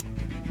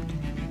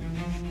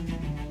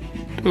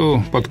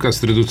Tu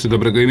podcast Redukcji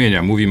Dobrego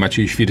Imienia. Mówi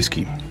Maciej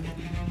Świrski.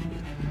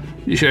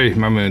 Dzisiaj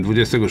mamy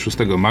 26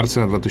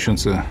 marca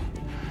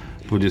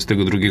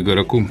 2022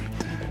 roku.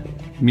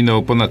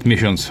 Minął ponad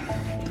miesiąc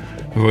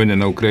wojny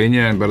na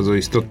Ukrainie, bardzo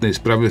istotnej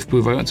sprawy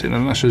wpływającej na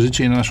nasze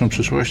życie i na naszą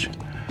przyszłość.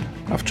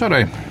 A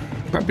wczoraj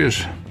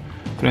papież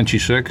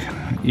Franciszek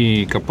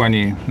i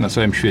kapłani na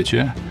całym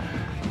świecie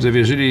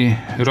zawierzyli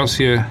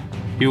Rosję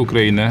i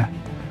Ukrainę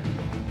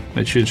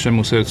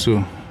Najświętszemu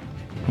Sercu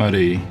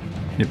Maryi,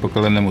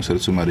 Niepokalanemu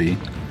Sercu Maryi.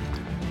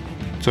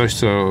 Coś,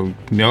 co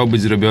miało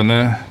być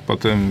zrobione,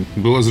 potem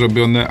było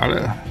zrobione,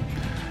 ale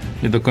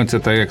nie do końca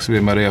tak, jak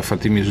sobie Maryja w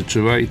Fatimie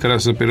życzyła, i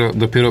teraz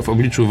dopiero w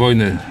obliczu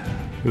wojny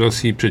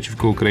Rosji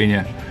przeciwko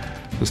Ukrainie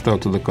zostało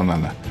to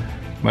dokonane.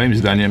 Moim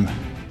zdaniem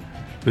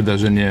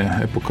wydarzenie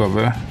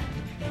epokowe,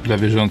 dla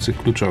wierzących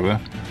kluczowe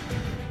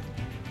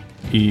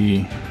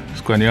i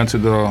skłaniające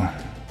do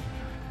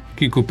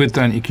kilku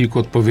pytań i kilku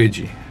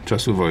odpowiedzi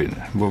czasu wojny,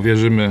 bo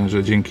wierzymy,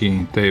 że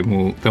dzięki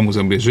temu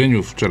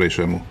zamierzeniu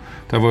wczorajszemu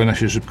ta wojna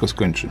się szybko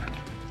skończy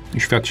i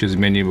świat się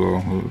zmieni,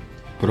 bo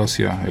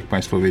Rosja, jak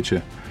Państwo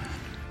wiecie,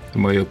 w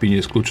mojej opinii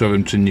jest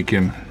kluczowym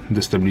czynnikiem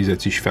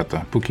destabilizacji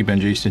świata. Póki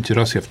będzie istnieć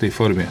Rosja w tej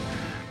formie,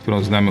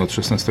 którą znamy od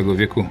XVI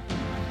wieku,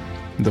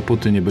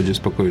 dopóty nie będzie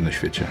spokoju na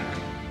świecie.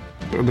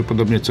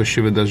 Prawdopodobnie coś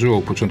się wydarzyło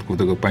u początków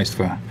tego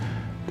państwa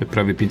te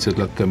prawie 500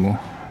 lat temu.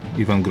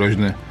 Iwan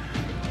Groźny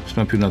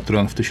wstąpił na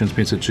tron w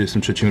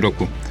 1533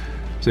 roku.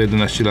 Za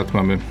 11 lat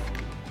mamy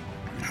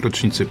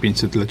rocznicę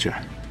 500-lecia.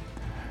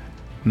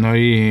 No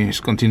i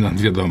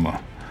skądinąd wiadomo,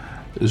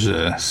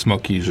 że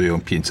smoki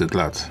żyją 500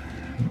 lat.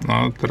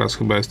 No teraz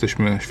chyba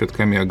jesteśmy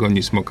świadkami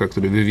agonii smoka,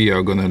 który wywija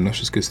ogonem na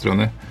wszystkie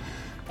strony,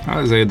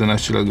 ale za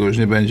 11 lat go już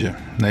nie będzie.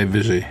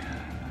 Najwyżej,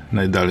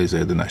 najdalej za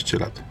 11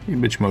 lat. I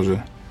być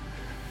może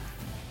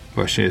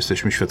właśnie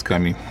jesteśmy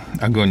świadkami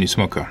agonii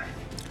smoka.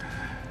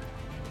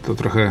 To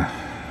trochę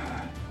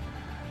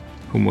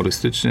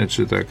humorystycznie,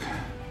 czy tak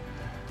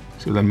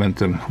z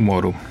elementem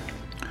humoru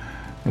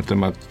na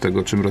temat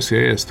tego, czym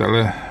Rosja jest,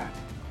 ale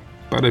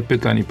parę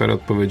pytań i parę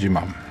odpowiedzi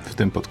mam w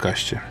tym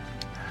podcaście.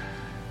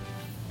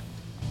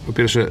 Po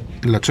pierwsze,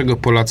 dlaczego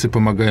Polacy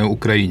pomagają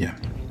Ukrainie?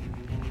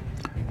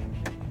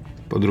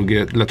 Po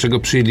drugie, dlaczego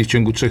przyjęli w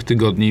ciągu 3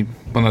 tygodni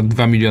ponad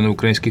 2 miliony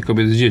ukraińskich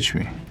kobiet z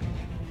dziećmi,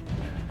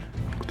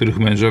 których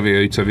mężowie i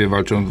ojcowie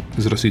walczą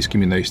z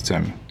rosyjskimi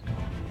najeźdźcami?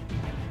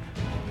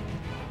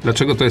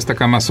 Dlaczego to jest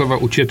taka masowa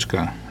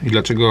ucieczka i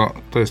dlaczego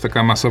to jest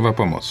taka masowa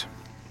pomoc?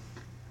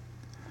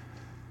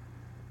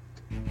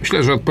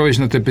 Myślę, że odpowiedź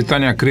na te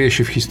pytania kryje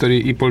się w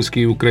historii i Polski,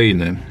 i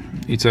Ukrainy,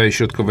 i całej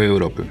środkowej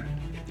Europy.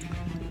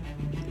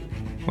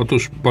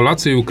 Otóż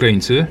Polacy i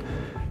Ukraińcy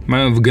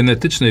mają w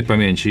genetycznej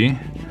pamięci,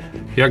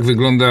 jak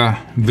wygląda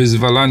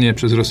wyzwalanie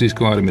przez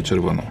rosyjską Armię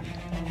Czerwoną.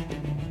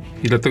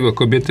 I dlatego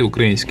kobiety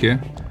ukraińskie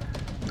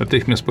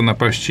natychmiast po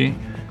napaści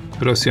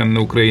Rosjan na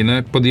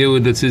Ukrainę podjęły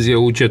decyzję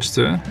o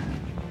ucieczce,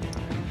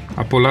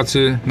 a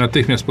Polacy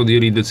natychmiast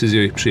podjęli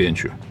decyzję o ich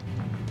przyjęciu.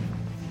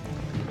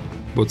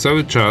 Bo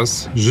cały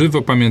czas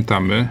żywo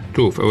pamiętamy,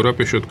 tu w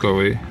Europie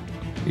Środkowej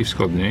i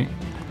Wschodniej,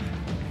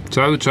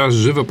 cały czas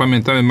żywo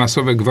pamiętamy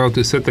masowe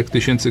gwałty setek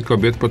tysięcy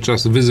kobiet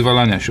podczas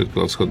wyzwalania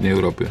środkowo-wschodniej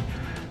Europy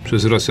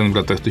przez Rosjan w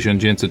latach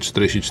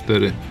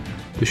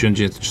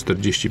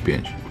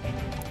 1944-1945.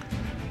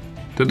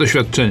 Te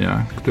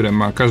doświadczenia, które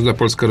ma każda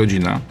polska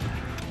rodzina,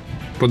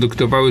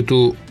 podyktowały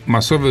tu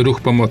masowy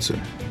ruch pomocy.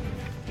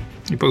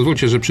 I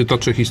pozwólcie, że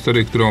przytoczę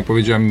historię, którą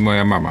opowiedziała mi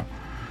moja mama,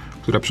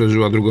 która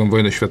przeżyła II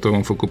wojnę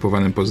światową w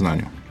okupowanym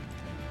Poznaniu.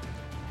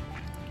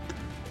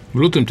 W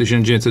lutym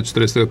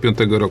 1945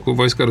 roku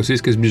wojska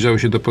rosyjskie zbliżały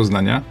się do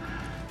Poznania,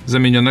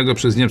 zamienionego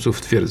przez Niemców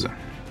w twierdzę.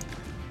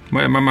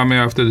 Moja mama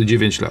miała wtedy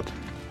 9 lat.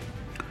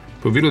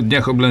 Po wielu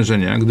dniach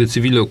oblężenia, gdy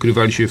cywile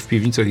ukrywali się w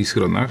piwnicach i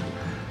schronach,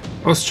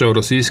 ostrzał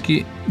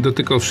rosyjski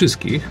dotykał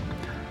wszystkich.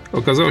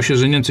 Okazało się,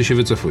 że Niemcy się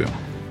wycofują.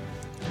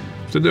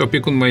 Wtedy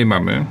opiekun mojej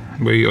mamy,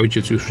 bo jej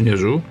ojciec już nie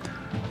żył,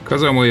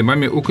 kazał mojej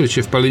mamie ukryć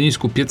się w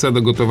palenisku pieca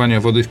do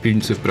gotowania wody w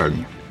piwnicy w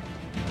pralni.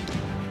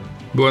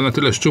 Była na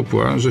tyle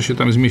szczupła, że się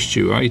tam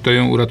zmieściła i to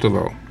ją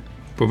uratowało.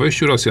 Po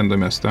wejściu Rosjan do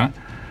miasta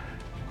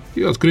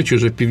i odkryciu,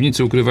 że w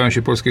piwnicy ukrywają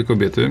się polskie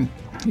kobiety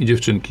i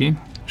dziewczynki,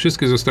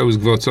 wszystkie zostały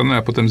zgwałcone,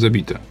 a potem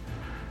zabite.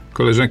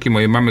 Koleżanki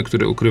mojej mamy,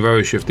 które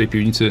ukrywały się w tej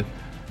piwnicy,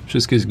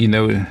 wszystkie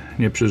zginęły,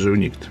 nie przeżył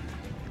nikt.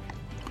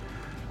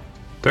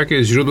 Takie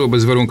jest źródło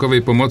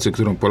bezwarunkowej pomocy,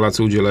 którą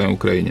Polacy udzielają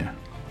Ukrainie.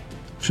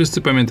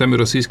 Wszyscy pamiętamy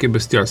rosyjskie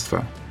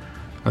bestialstwa,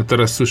 a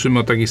teraz słyszymy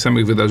o takich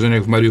samych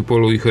wydarzeniach w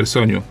Mariupolu i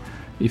Chersoniu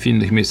i w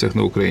innych miejscach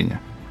na Ukrainie.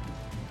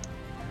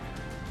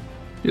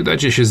 Nie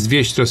dajcie się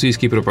zwieść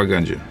rosyjskiej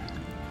propagandzie.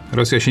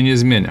 Rosja się nie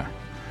zmienia.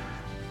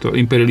 To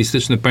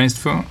imperialistyczne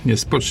państwo nie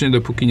spocznie,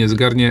 dopóki nie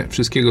zgarnie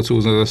wszystkiego, co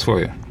uzna za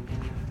swoje.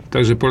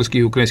 Także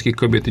polskich i ukraińskich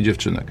kobiet i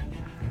dziewczynek.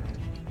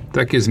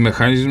 Tak jest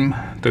mechanizm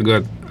tego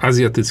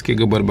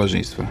azjatyckiego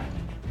barbarzyństwa.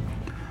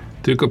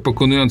 Tylko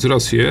pokonując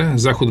Rosję,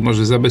 Zachód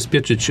może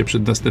zabezpieczyć się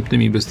przed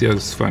następnymi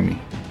bestialstwami.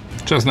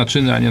 Czas na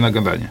czyny, a nie na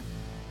gadanie.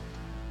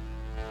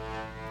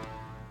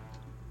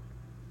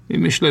 I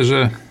myślę,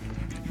 że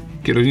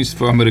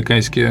kierownictwo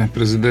amerykańskie,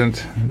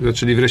 prezydent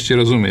zaczęli wreszcie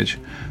rozumieć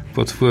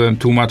pod wpływem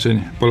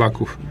tłumaczeń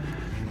Polaków,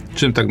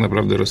 czym tak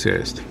naprawdę Rosja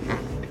jest.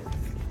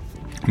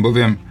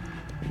 Bowiem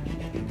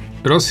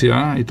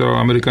Rosja, i to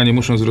Amerykanie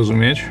muszą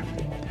zrozumieć,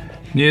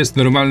 nie jest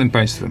normalnym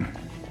państwem.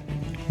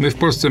 My w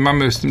Polsce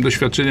mamy z tym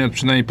doświadczenie od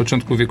przynajmniej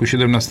początku wieku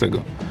XVII,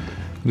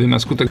 gdy na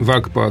skutek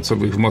walk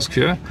pałacowych w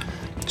Moskwie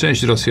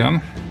część Rosjan,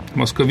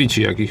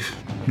 Moskowici, jak ich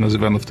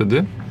nazywano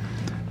wtedy,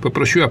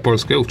 poprosiła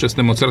Polskę,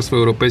 ówczesne mocarstwo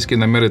europejskie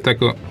na miarę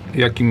tego,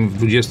 jakim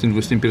w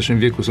XX-XXI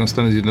wieku są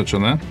Stany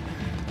Zjednoczone,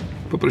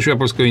 poprosiła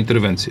Polskę o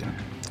interwencję.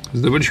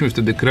 Zdobyliśmy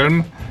wtedy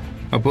Kreml,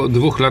 a po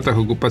 2 latach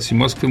okupacji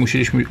Moskwy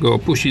musieliśmy go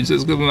opuścić ze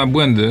względu na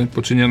błędy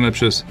poczynione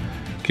przez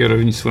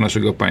kierownictwo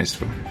naszego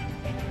państwa.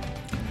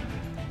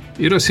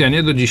 I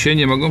Rosjanie do dzisiaj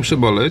nie mogą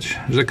przeboleć,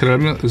 że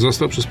Kreml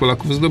został przez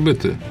Polaków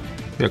zdobyty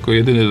jako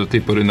jedyny do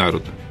tej pory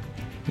naród.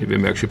 Nie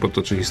wiemy, jak się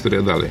potoczy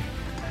historia dalej.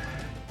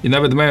 I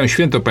nawet mają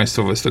święto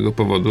państwowe z tego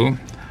powodu,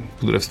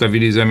 które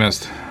wstawili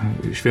zamiast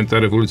święta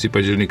rewolucji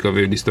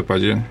październikowej w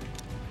listopadzie.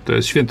 To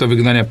jest święto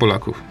wygnania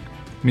Polaków.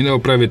 Minęło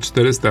prawie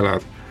 400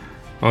 lat,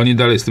 a oni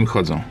dalej z tym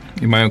chodzą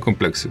i mają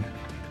kompleksy.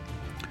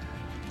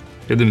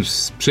 Jednym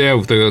z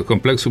przejawów tego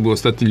kompleksu był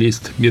ostatni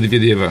list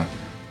Miedwiediewa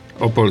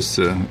o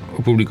Polsce,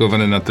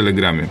 opublikowany na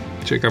Telegramie.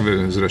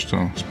 Ciekawy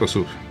zresztą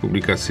sposób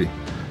publikacji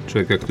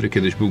człowieka, który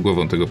kiedyś był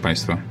głową tego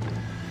państwa.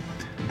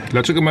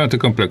 Dlaczego mają te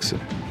kompleksy?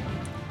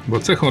 Bo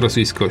cechą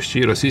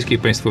rosyjskości, rosyjskiej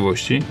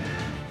państwowości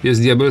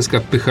jest diabelska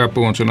pycha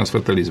połączona z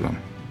fatalizmem.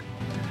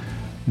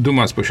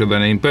 Duma z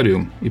posiadania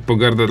imperium i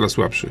pogarda dla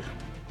słabszych.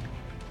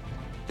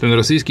 Ten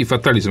rosyjski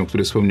fatalizm, o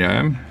którym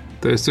wspomniałem,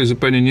 to jest coś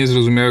zupełnie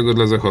niezrozumiałego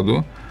dla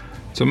Zachodu,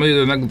 co my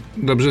jednak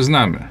dobrze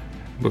znamy.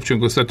 Bo w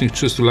ciągu ostatnich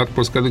 300 lat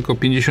Polska tylko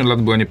 50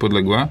 lat była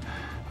niepodległa,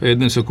 a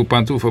jednym z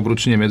okupantów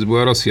oprócz Niemiec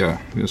była Rosja,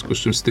 w związku z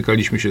czym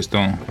stykaliśmy się z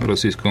tą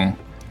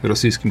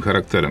rosyjskim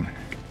charakterem.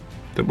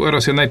 To była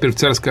Rosja najpierw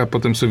carska, a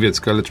potem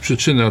sowiecka, lecz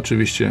przyczyny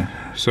oczywiście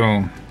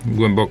są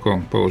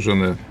głęboko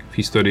położone w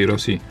historii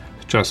Rosji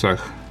w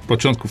czasach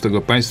początków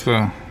tego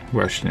państwa,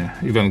 właśnie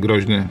Iwan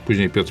Groźny,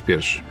 później Piotr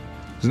I.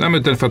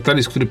 Znamy ten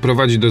fatalizm, który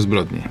prowadzi do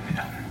zbrodni.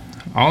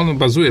 A on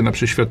bazuje na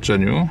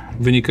przeświadczeniu,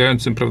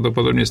 wynikającym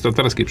prawdopodobnie z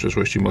tatarskiej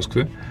przeszłości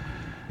Moskwy,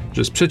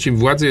 że sprzeciw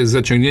władzy jest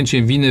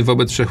zaciągnięciem winy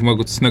wobec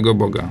wszechmocnego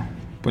Boga.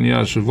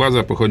 Ponieważ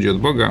władza pochodzi od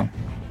Boga,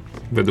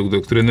 według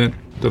doktryny,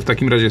 to w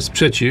takim razie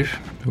sprzeciw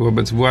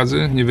wobec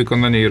władzy,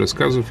 niewykonanie jej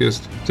rozkazów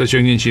jest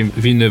zaciągnięciem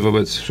winy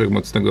wobec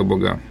wszechmocnego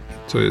Boga,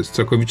 co jest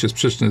całkowicie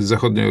sprzeczne z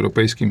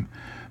zachodnioeuropejskim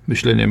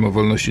myśleniem o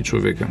wolności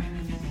człowieka.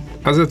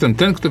 A zatem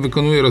ten, kto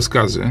wykonuje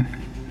rozkazy,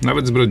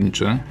 nawet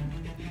zbrodnicze,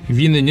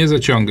 winy nie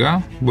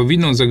zaciąga, bo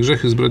winą za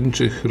grzechy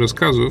zbrodniczych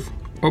rozkazów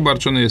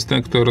obarczony jest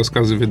ten, kto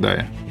rozkazy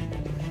wydaje.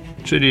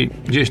 Czyli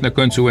gdzieś na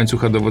końcu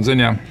łańcucha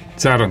dowodzenia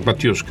car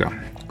Batiuszka,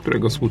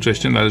 którego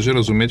współcześnie należy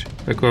rozumieć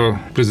jako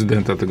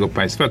prezydenta tego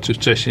państwa, czy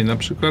wcześniej na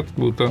przykład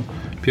był to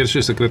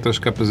pierwszy sekretarz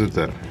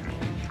KPZR.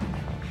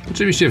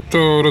 Oczywiście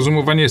to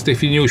rozumowanie jest w tej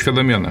chwili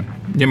nieuświadomione.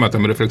 Nie ma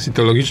tam refleksji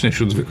teologicznej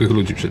wśród zwykłych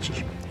ludzi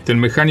przecież. Ten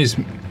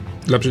mechanizm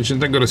dla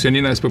przeciętnego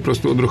Rosjanina jest po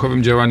prostu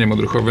odruchowym działaniem,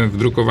 odruchowym,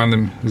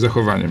 wdrukowanym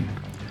zachowaniem.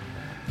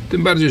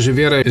 Tym bardziej, że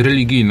wiara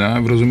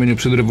religijna w rozumieniu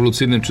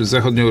przedrewolucyjnym czy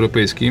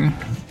zachodnioeuropejskim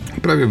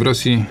prawie w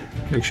Rosji,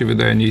 jak się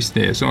wydaje, nie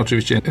istnieje. Są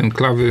oczywiście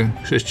enklawy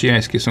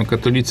chrześcijańskie, są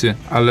katolicy,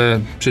 ale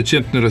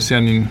przeciętny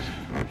Rosjanin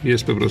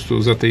jest po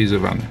prostu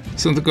zateizowany.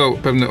 Są tylko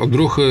pewne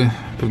odruchy,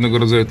 pewnego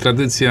rodzaju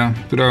tradycja,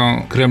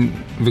 którą Kreml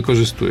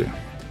wykorzystuje.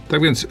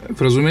 Tak więc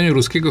w rozumieniu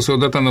ruskiego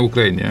soldata na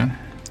Ukrainie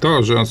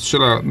to, że on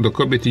strzela do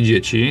kobiet i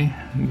dzieci,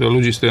 do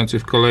ludzi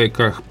stojących w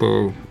kolejkach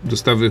po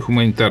dostawy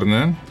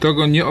humanitarne, to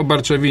go nie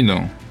obarcza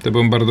winą. Te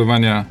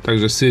bombardowania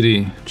także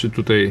Syrii, czy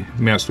tutaj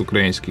miast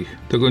ukraińskich.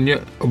 Tego nie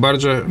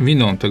obarcza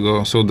winą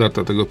tego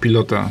soldata, tego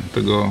pilota,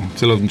 tego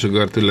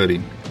celowniczego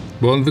artylerii.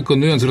 Bo on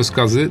wykonując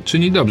rozkazy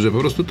czyni dobrze, po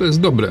prostu to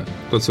jest dobre,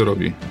 to co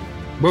robi.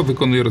 Bo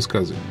wykonuje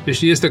rozkazy.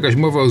 Jeśli jest jakaś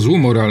mowa o złu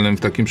moralnym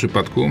w takim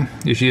przypadku,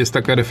 jeśli jest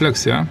taka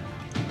refleksja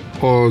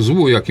o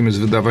złu, jakim jest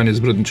wydawanie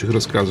zbrodniczych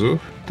rozkazów,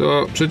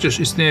 to przecież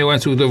istnieje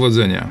łańcuch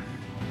dowodzenia.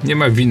 Nie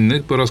ma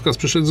winnych, bo rozkaz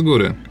przyszedł z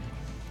góry.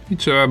 I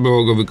trzeba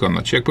było go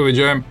wykonać. Jak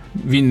powiedziałem,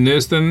 winny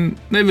jest ten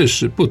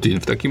najwyższy, Putin,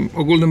 w takim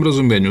ogólnym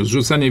rozumieniu.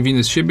 Zrzucanie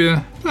winy z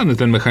siebie,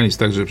 ten mechanizm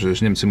także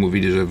przecież Niemcy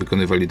mówili, że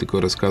wykonywali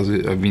tylko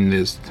rozkazy, a winny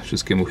jest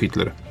wszystkiemu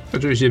Hitler.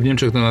 Oczywiście w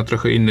Niemczech to na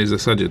trochę innej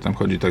zasadzie, tam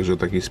chodzi także o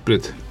taki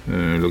spryt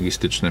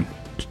logistyczny.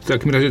 W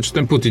takim razie, czy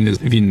ten Putin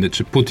jest winny?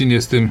 Czy Putin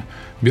jest tym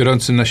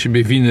biorącym na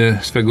siebie winy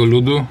swego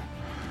ludu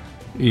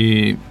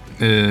i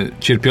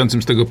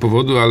cierpiącym z tego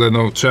powodu, ale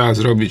trzeba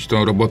zrobić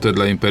tą robotę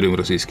dla Imperium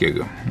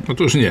Rosyjskiego?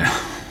 Otóż nie.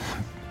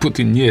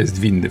 Putin nie jest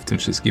winny w tym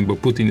wszystkim, bo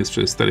Putin jest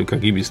przecież starym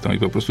kagibistą i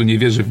po prostu nie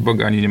wierzy w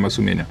Boga, ani nie ma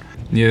sumienia.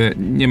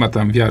 Nie ma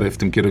tam wiary w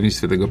tym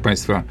kierownictwie tego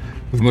państwa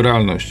w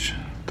moralność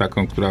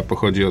taką, która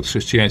pochodzi od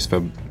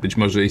chrześcijaństwa. Być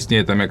może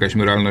istnieje tam jakaś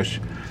moralność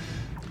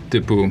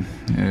typu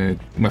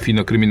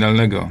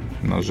mafijno-kryminalnego,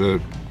 że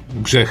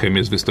grzechem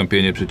jest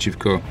wystąpienie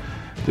przeciwko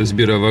tej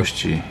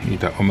zbiorowości i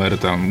ta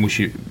omerta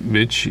musi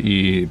być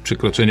i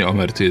przekroczenie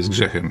omerty jest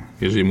grzechem,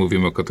 jeżeli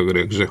mówimy o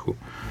kategoriach grzechu.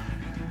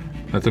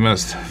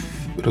 Natomiast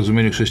w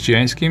rozumieniu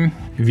chrześcijańskim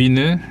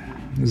winy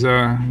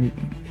za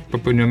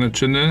popełnione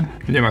czyny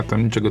nie ma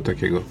tam niczego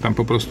takiego. Tam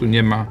po prostu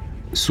nie ma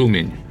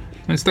sumień.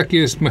 Więc taki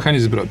jest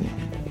mechanizm zbrodni.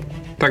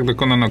 Tak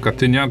dokonano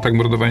Katynia, tak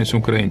mordowani są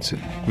Ukraińcy.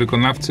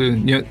 Wykonawcy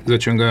nie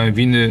zaciągają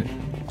winy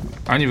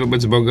ani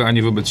wobec Boga,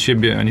 ani wobec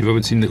siebie, ani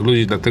wobec innych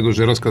ludzi, dlatego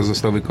że rozkaz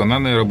został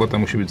wykonany, robota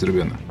musi być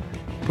zrobiona.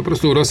 Po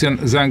prostu u Rosjan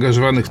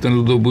zaangażowanych w ten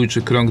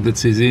ludobójczy krąg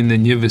decyzyjny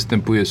nie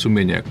występuje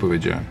sumienie, jak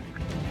powiedziałem.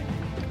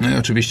 No i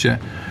oczywiście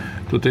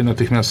tutaj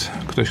natychmiast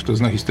ktoś, kto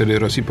zna historię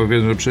Rosji,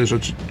 powie, że przecież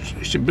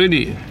oczywiście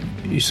byli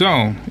i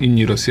są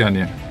inni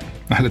Rosjanie,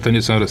 ale to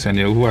nie są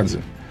Rosjanie u władzy.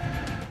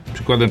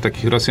 Przykładem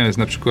takich Rosjan jest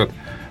na przykład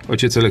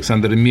ojciec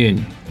Aleksander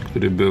Mień,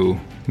 który był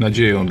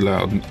nadzieją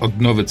dla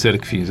odnowy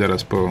cerkwi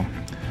zaraz po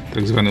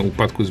tak zwanym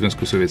upadku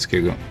Związku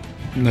Sowieckiego.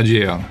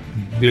 Nadzieja.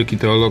 Wielki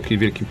teolog i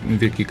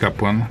wielki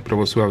kapłan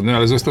prawosławny,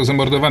 ale został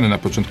zamordowany na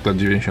początku lat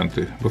 90.,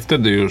 bo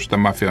wtedy już ta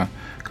mafia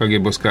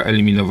KGB-owska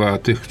eliminowała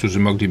tych, którzy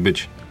mogli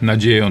być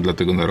nadzieją dla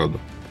tego narodu.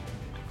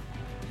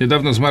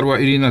 Niedawno zmarła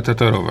Irina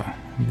Tatarowa.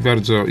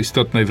 Bardzo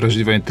istotna i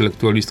wrażliwa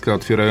intelektualistka,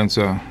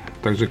 otwierająca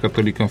także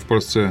katolikom w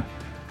Polsce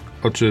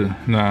oczy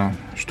na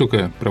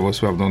sztukę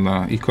prawosławną,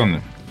 na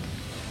ikony.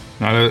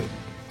 No ale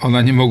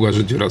ona nie mogła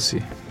żyć w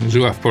Rosji.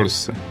 Żyła w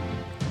Polsce.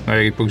 Na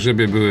jej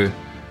pogrzebie były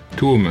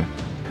tłumy.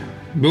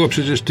 Było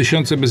przecież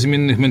tysiące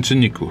bezimiennych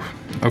męczenników.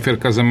 Ofiar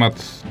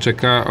kazamat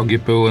CK,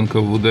 OGPU,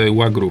 NKWD,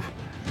 łagrów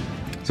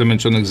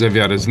zamęczonych za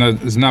wiarę.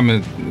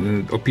 Znamy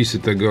opisy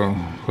tego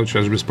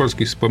chociażby z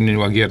polskich wspomnień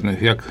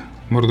łagiernych, jak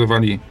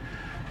mordowali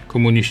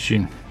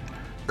komuniści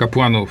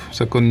kapłanów,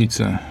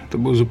 zakonnice. To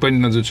były zupełnie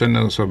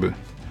nadzwyczajne osoby.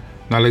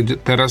 No ale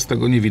teraz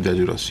tego nie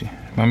widać w Rosji.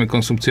 Mamy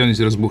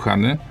konsumpcjonizm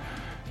rozbuchany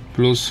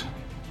plus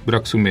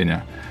brak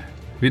sumienia.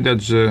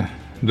 Widać, że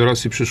do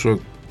Rosji przyszło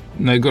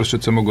najgorsze,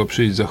 co mogło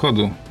przyjść z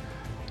Zachodu,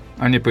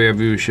 a nie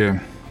pojawiły się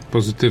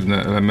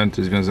pozytywne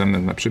elementy związane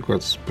na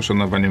przykład z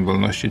poszanowaniem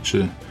wolności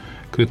czy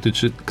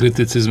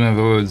krytycyzmem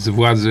wobec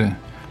władzy,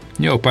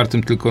 nie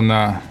opartym tylko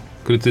na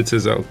krytyce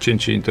za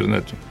odcięcie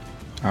internetu,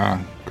 a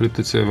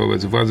krytyce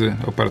wobec władzy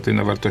opartej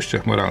na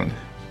wartościach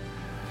moralnych.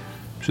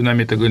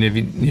 Przynajmniej tego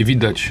nie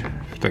widać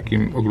w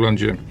takim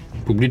oglądzie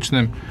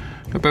publicznym.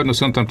 Na pewno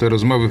są tam te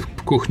rozmowy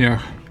w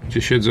kuchniach,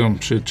 gdzie siedzą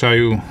przy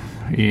czaju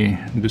i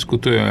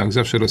dyskutują jak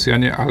zawsze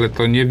Rosjanie, ale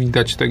to nie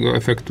widać tego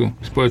efektu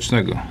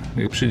społecznego.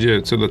 Jak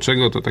przyjdzie co do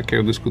czego, to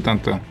takiego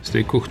dyskutanta z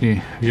tej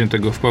kuchni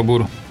wziętego w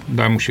pobór,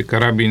 da mu się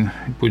karabin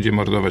i pójdzie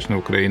mordować na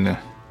Ukrainę,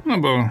 no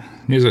bo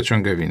nie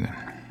zaciąga winy.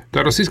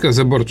 Ta rosyjska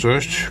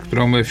zaborczość,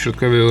 którą my w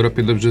środkowej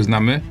Europie dobrze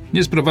znamy,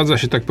 nie sprowadza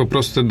się tak po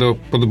prostu do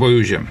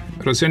podboju ziem.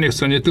 Rosjanie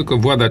chcą nie tylko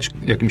władać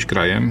jakimś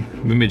krajem,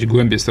 by mieć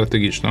głębię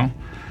strategiczną,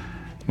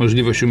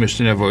 możliwość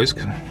umieszczenia wojsk,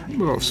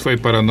 bo w swojej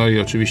paranoi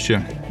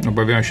oczywiście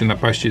obawiają się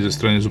napaści ze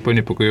strony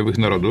zupełnie pokojowych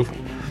narodów.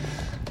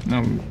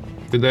 No,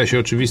 wydaje się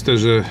oczywiste,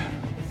 że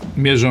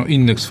mierzą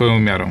innych swoją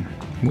miarą.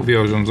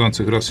 Mówię o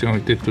rządzących Rosją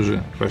i tych, którzy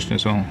właśnie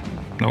są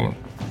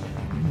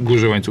w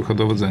górze łańcucha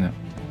dowodzenia.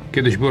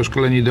 Kiedyś było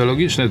szkolenie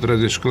ideologiczne,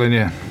 teraz jest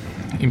szkolenie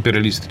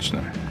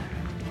imperialistyczne.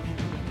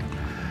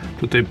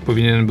 Tutaj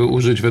powinien był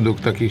użyć według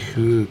takich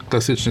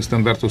klasycznych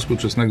standardów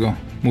współczesnego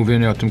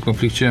mówienia o tym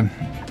konflikcie,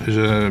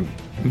 że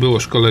było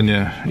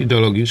szkolenie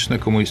ideologiczne,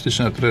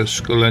 komunistyczne, a teraz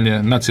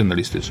szkolenie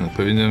nacjonalistyczne.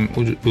 Powinien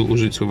był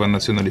użyć słowa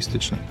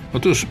nacjonalistyczne.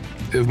 Otóż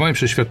w moim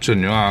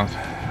przeświadczeniu, a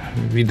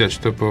widać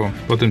to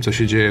po tym, co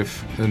się dzieje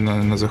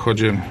na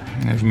Zachodzie,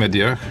 w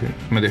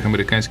mediach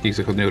amerykańskich,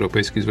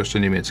 zachodnioeuropejskich, zwłaszcza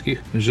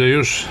niemieckich, że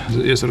już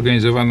jest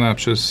organizowana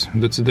przez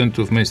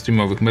decydentów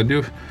mainstreamowych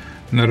mediów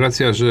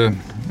narracja, że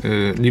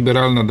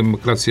liberalna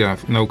demokracja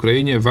na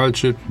Ukrainie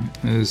walczy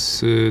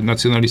z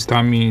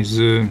nacjonalistami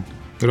z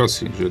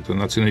Rosji, że to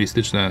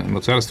nacjonalistyczne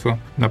mocarstwo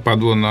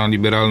napadło na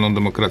liberalną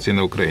demokrację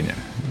na Ukrainie.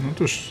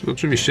 Otóż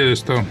oczywiście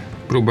jest to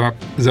próba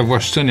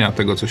zawłaszczenia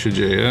tego, co się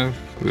dzieje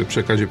w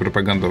przekazie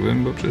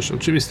propagandowym, bo przecież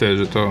oczywiste,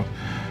 że to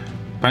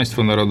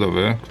państwo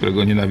narodowe,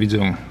 którego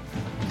nienawidzą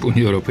w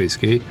Unii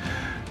Europejskiej,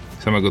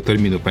 samego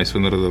terminu państwo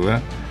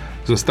narodowe,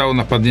 zostało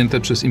napadnięte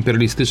przez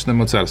imperialistyczne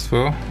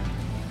mocarstwo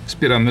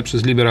wspierane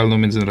przez liberalną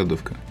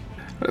międzynarodówkę.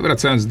 Ale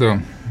wracając do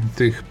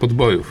tych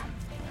podbojów.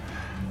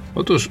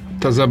 Otóż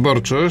ta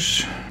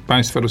zaborczość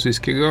państwa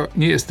rosyjskiego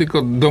nie jest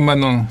tylko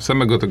domeną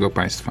samego tego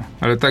państwa,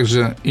 ale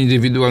także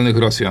indywidualnych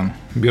Rosjan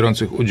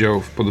biorących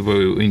udział w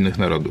podboju innych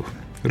narodów.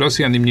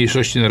 Rosjan i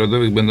mniejszości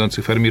narodowych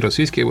będących w armii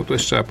rosyjskiej, bo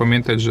też trzeba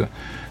pamiętać, że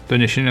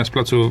doniesienia z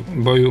placu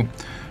boju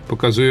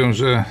pokazują,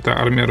 że ta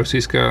armia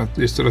rosyjska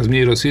jest coraz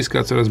mniej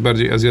rosyjska, coraz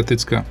bardziej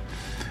azjatycka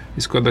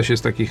i składa się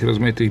z takich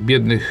rozmaitych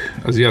biednych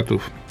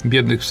Azjatów.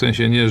 Biednych w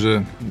sensie nie,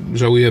 że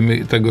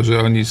żałujemy tego, że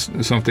oni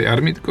są w tej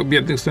armii, tylko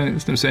biednych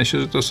w tym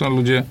sensie, że to są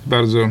ludzie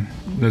bardzo,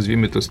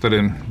 nazwijmy to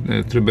starym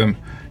trybem,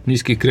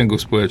 niskich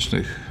kręgów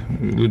społecznych.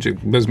 Ludzie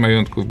bez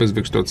majątków, bez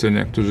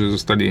wykształcenia, którzy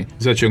zostali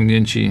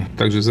zaciągnięci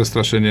także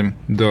zastraszeniem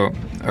do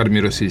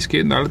armii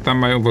rosyjskiej, no ale tam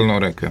mają wolną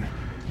rękę.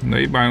 No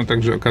i mają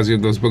także okazję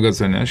do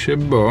wzbogacenia się,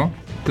 bo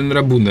ten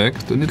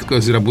rabunek to nie tylko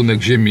jest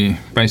rabunek ziemi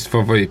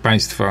państwowej,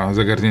 państwa,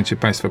 zagarnięcie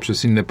państwa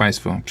przez inne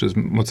państwo, przez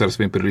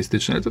mocarstwo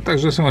imperialistyczne, ale to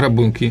także są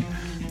rabunki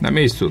na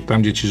miejscu,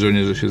 tam gdzie ci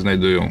żołnierze się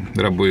znajdują,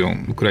 rabują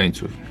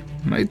Ukraińców.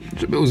 No i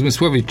żeby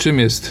uzmysłowić, czym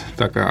jest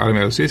taka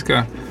armia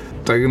rosyjska,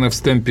 tak na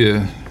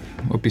wstępie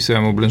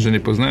opisałem oblężenie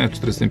Poznania w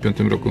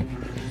 1945 roku.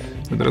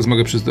 A teraz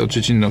mogę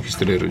przytoczyć inną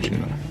historię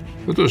rodzinną.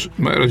 Otóż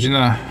moja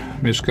rodzina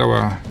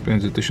mieszkała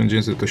między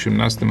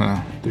 1918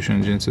 a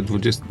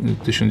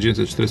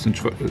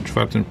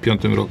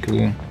 1944-1945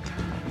 roku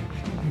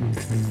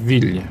w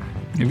Wilnie.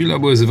 Wilno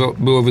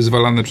było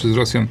wyzwalane przez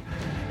Rosjan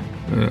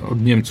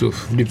od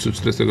Niemców w lipcu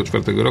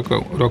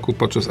 1944 roku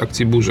podczas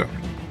akcji Burza.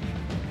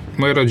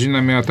 Moja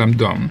rodzina miała tam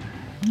dom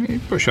i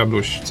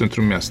posiadłość w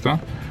centrum miasta.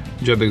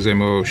 Dziadek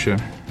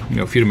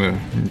miał firmę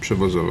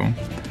przewozową,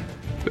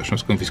 zresztą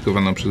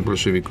skonfiskowaną przez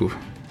bolszewików,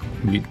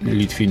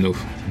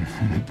 Litwinów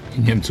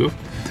i Niemców.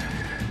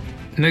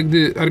 No,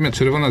 gdy Armia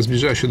Czerwona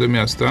zbliżała się do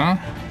miasta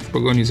w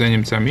pogoni za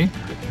Niemcami,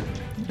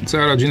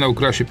 cała rodzina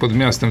ukryła się pod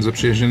miastem w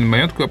zaprzyjaźnionym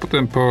majątku, a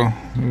potem po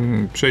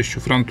przejściu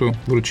frontu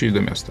wrócili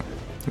do miasta,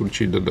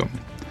 wrócili do domu.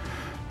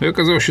 No i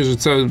okazało się, że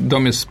cały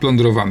dom jest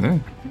splądrowany,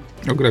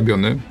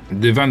 ograbiony,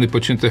 dywany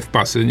pocięte w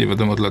pasy, nie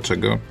wiadomo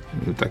dlaczego,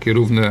 takie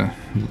równe,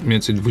 mniej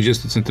więcej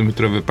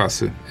 20-centymetrowe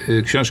pasy.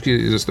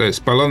 Książki zostały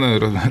spalone,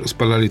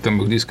 rozpalali tam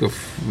ognisko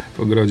w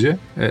ogrodzie,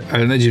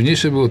 ale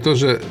najdziwniejsze było to,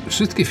 że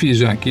wszystkie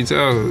filiżanki,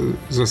 cała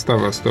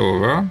zastawa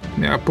stołowa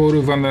miała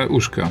pourywane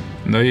uszka.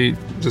 No i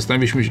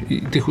zastanowiliśmy się,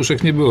 i tych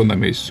uszek nie było na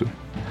miejscu.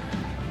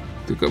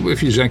 Tylko były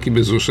filiżanki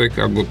bez uszek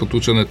albo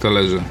potłuczone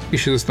talerze. I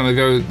się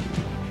zastanawiały,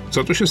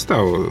 co tu się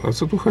stało, o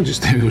co tu chodzi z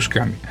tymi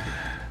uszkami.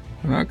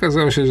 No,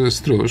 okazało się, że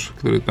stróż,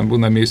 który tam był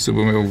na miejscu,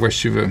 bo miał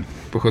właściwe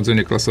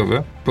pochodzenie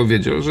klasowe,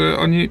 powiedział, że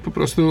oni po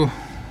prostu,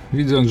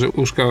 widząc, że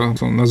uszka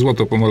są na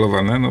złoto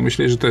pomalowane, no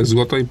myśleli, że to jest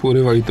złoto i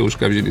porywali te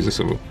uszka, wzięli ze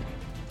sobą.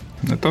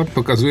 No to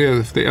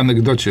pokazuje w tej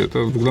anegdocie,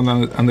 to wygląda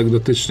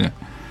anegdotycznie.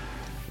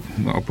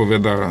 No,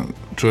 opowiada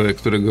człowiek,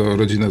 którego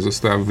rodzina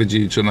została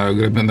wydziedziczona,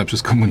 ograbiona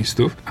przez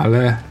komunistów,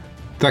 ale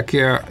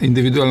taka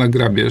indywidualna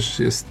grabież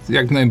jest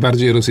jak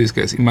najbardziej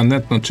rosyjska, jest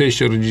immanentną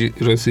częścią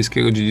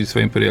rosyjskiego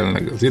dziedzictwa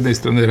imperialnego. Z jednej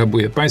strony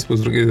rabuje państwo,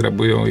 z drugiej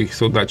rabują ich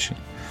soldaci.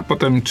 A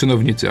potem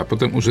czynownicy, a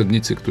potem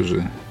urzędnicy,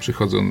 którzy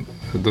przychodzą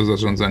do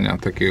zarządzania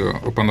takiego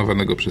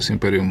opanowanego przez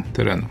imperium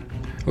terenu.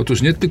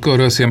 Otóż nie tylko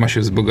Rosja ma się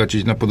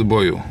wzbogacić na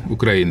podboju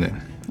Ukrainy,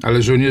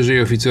 ale żołnierze i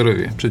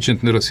oficerowie,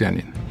 przeciętny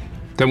Rosjanin.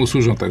 Temu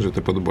służą także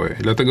te podboje.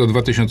 Dlatego w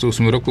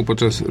 2008 roku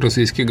podczas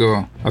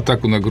rosyjskiego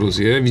ataku na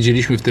Gruzję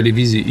widzieliśmy w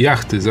telewizji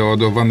jachty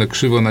załadowane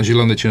krzywo na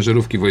zielone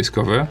ciężarówki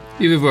wojskowe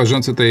i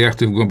wywożące te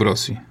jachty w głąb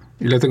Rosji.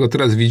 I dlatego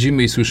teraz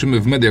widzimy i słyszymy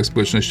w mediach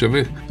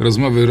społecznościowych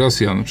rozmowy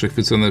Rosjan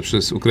przechwycone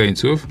przez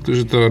Ukraińców,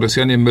 którzy to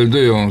Rosjanie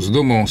meldują z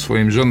dumą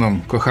swoim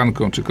żonom,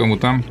 kochankom czy komu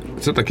tam,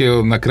 co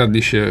takiego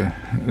nakradli się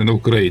na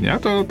Ukrainie. A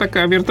to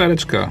taka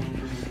wiertareczka.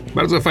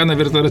 Bardzo fajna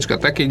wiertareczka.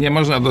 Takiej nie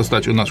można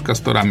dostać u nas w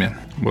Castoramie,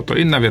 bo to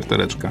inna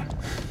wiertareczka.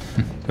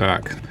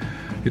 Tak.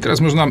 I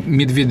teraz można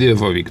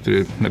Miedwiediewowi,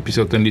 który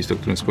napisał ten list, o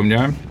którym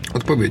wspomniałem,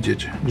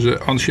 odpowiedzieć,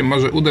 że on się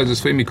może udać ze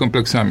swoimi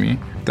kompleksami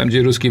tam,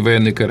 gdzie ruski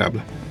wojenny karabl.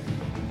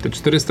 Te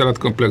 400 lat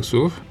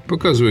kompleksów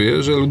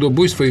pokazuje, że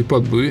ludobójstwo i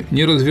podbój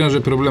nie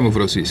rozwiąże problemów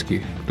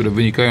rosyjskich, które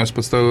wynikają z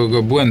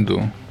podstawowego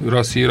błędu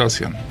Rosji i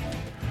Rosjan.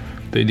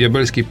 Tej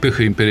diabelskiej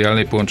pychy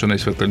imperialnej połączonej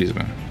z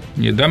fatalizmem.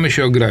 Nie damy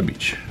się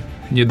ograbić.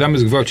 Nie damy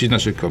zgwałcić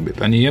naszych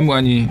kobiet. Ani jemu,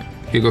 ani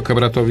jego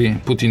kabratowi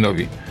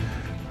Putinowi.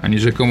 Ani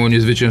rzekomo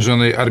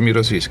niezwyciężonej armii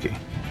rosyjskiej.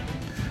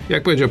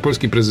 Jak powiedział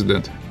polski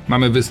prezydent,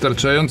 mamy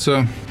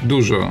wystarczająco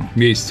dużo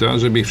miejsca,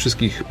 żeby ich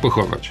wszystkich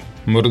pochować.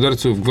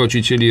 Morderców,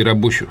 gwałcicieli,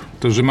 rabusiów.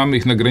 To, że mamy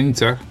ich na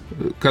granicach,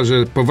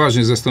 każe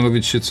poważnie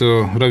zastanowić się,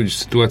 co robić w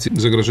sytuacji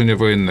zagrożenia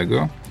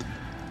wojennego.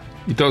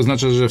 I to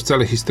oznacza, że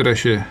wcale historia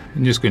się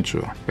nie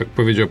skończyła. Jak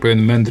powiedział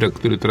pewien mędrek,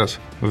 który teraz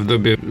w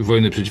dobie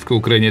wojny przeciwko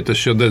Ukrainie też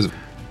się odezwał.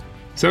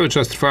 Cały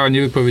czas trwała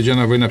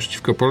niewypowiedziana wojna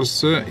przeciwko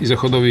Polsce i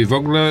Zachodowi w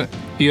ogóle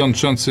i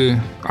jątrzący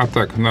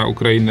atak na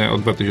Ukrainę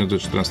od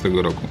 2014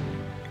 roku.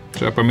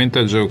 Trzeba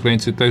pamiętać, że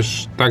Ukraińcy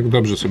też tak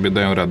dobrze sobie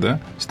dają radę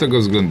z tego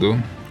względu,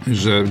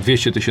 że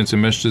 200 000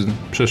 mężczyzn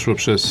przeszło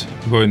przez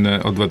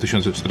wojnę od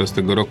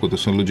 2014 roku. To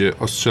są ludzie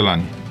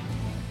ostrzelani.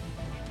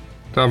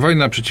 Ta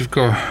wojna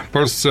przeciwko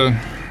Polsce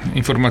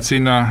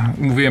informacyjna,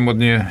 mówiłem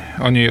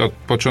o niej od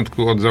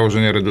początku, od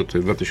założenia Reduty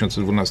w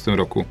 2012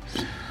 roku.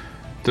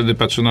 Wtedy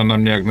patrzono na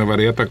mnie jak na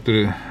wariata,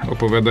 który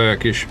opowiada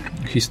jakieś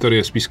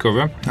historie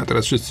spiskowe, a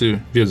teraz wszyscy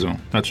wiedzą,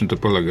 na czym to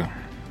polega.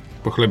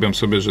 Pochlebiam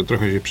sobie, że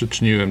trochę się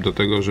przyczyniłem do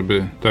tego,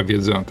 żeby ta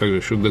wiedza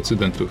także wśród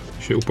decydentów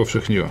się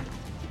upowszechniła.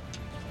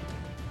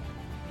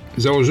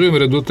 Założyłem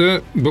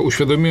Redutę, bo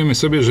uświadomiłem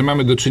sobie, że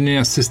mamy do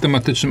czynienia z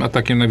systematycznym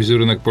atakiem na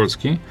wizerunek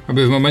Polski,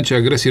 aby w momencie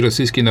agresji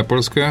rosyjskiej na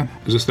Polskę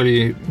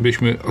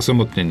zostalibyśmy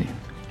osamotnieni.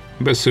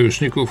 Bez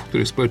sojuszników,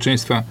 których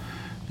społeczeństwa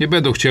nie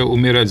będą chciały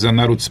umierać za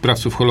naród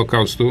sprawców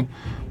Holokaustu,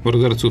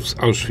 morderców z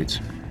Auschwitz.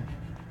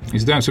 I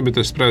zdałem sobie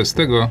też sprawę z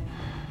tego,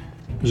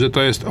 że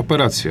to jest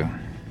operacja,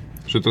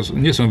 że to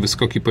nie są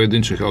wyskoki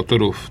pojedynczych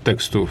autorów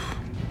tekstów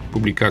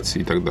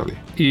publikacji i tak dalej.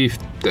 I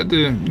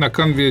wtedy na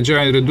kanwie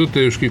działań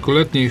Reduty już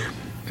kilkuletnich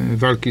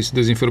walki z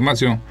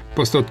dezinformacją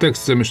powstał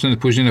tekst zamieszczony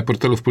później na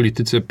portalu w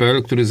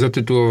polityce.pl, który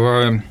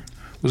zatytułowałem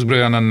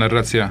Uzbrojona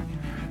narracja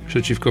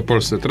przeciwko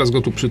Polsce. Teraz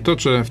go tu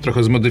przytoczę w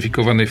trochę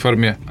zmodyfikowanej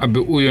formie,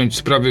 aby ująć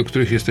sprawy,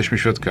 których jesteśmy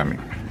świadkami.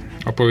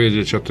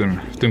 Opowiedzieć o tym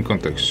w tym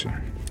kontekście.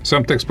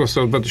 Sam tekst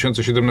powstał w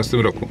 2017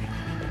 roku,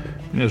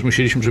 ponieważ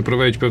musieliśmy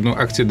przeprowadzić pewną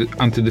akcję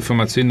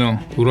antydyfamacyjną,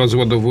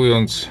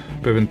 rozładowując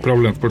pewien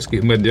problem w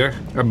polskich mediach,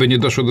 aby nie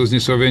doszło do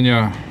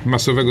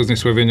masowego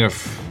zniesławienia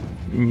w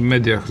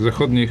mediach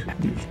zachodnich,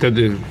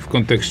 wtedy w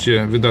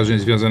kontekście wydarzeń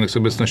związanych z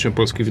obecnością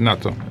Polski w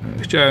NATO.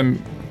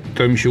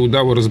 To mi się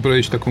udało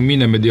rozbroić taką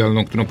minę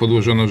medialną, którą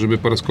podłożono, żeby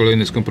po raz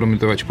kolejny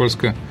skompromitować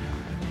Polskę,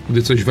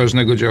 gdy coś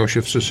ważnego działo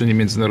się w przestrzeni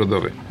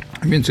międzynarodowej.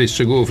 Więcej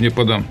szczegółów nie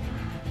podam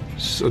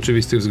z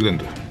oczywistych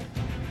względów.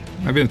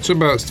 A więc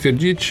trzeba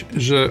stwierdzić,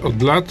 że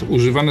od lat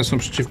używane są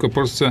przeciwko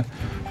Polsce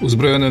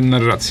uzbrojone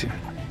narracje.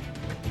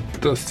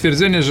 To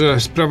stwierdzenie, że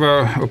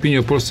sprawa opinii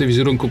o Polsce i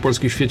wizerunku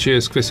Polski w świecie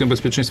jest kwestią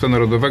bezpieczeństwa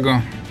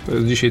narodowego, to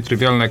jest dzisiaj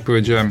trywialne, jak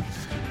powiedziałem,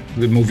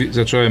 gdy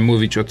zacząłem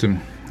mówić o tym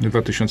w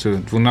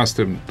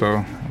 2012,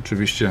 to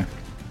oczywiście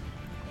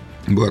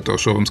była to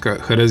oszołomska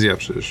herezja,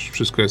 przecież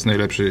wszystko jest w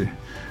najlepszej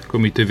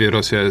komitywie,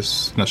 Rosja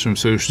jest naszym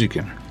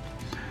sojusznikiem.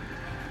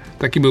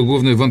 Taki był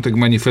główny wątek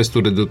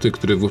manifestu Reduty,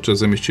 który wówczas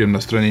zamieściłem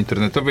na stronie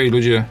internetowej i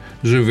ludzie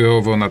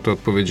żywiołowo na to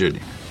odpowiedzieli.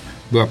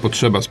 Była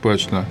potrzeba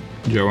społeczna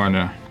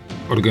działania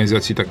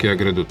organizacji takiej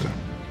jak Reduta.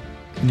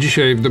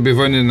 Dzisiaj, w dobie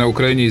wojny na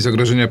Ukrainie i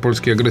zagrożenia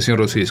Polski agresją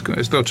rosyjską,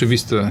 jest to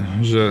oczywiste,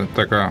 że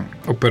taka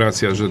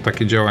operacja, że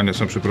takie działania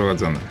są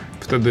przeprowadzone.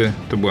 Wtedy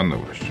to była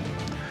nowość.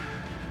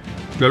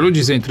 Dla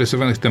ludzi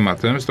zainteresowanych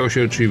tematem stało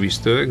się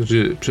oczywiste,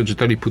 gdy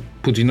przeczytali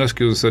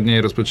putinowskie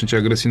uzasadnienie rozpoczęcia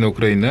agresji na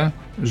Ukrainę,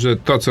 że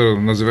to,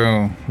 co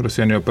nazywają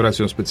Rosjanie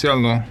operacją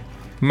specjalną,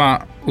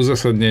 ma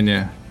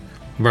uzasadnienie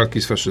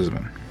walki z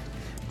faszyzmem.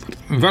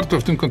 Warto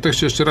w tym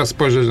kontekście jeszcze raz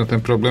spojrzeć na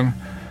ten problem,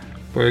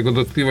 bo jego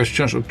dotkliwość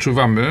wciąż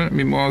odczuwamy,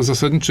 mimo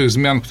zasadniczych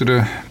zmian,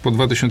 które po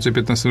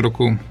 2015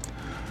 roku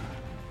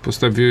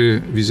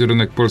postawiły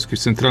wizerunek Polski w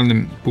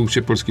centralnym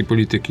punkcie polskiej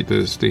polityki. To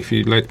jest w tej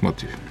chwili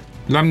leitmotiv.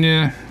 Dla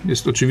mnie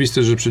jest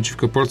oczywiste, że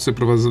przeciwko Polsce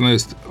prowadzona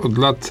jest od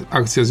lat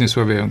akcja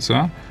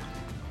zniesławiająca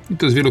i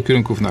to z wielu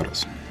kierunków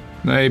naraz.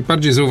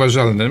 Najbardziej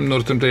zauważalnym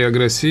nurtem tej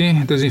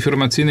agresji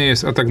dezinformacyjnej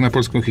jest atak na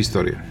polską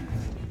historię.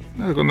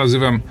 Ja go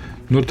nazywam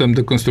nurtem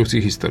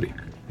dekonstrukcji historii.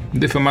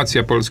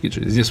 Dyfamacja Polski,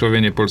 czyli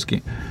zniesławienie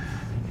Polski,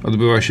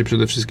 odbyła się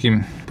przede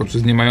wszystkim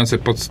poprzez niemające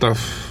podstaw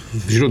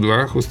w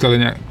źródłach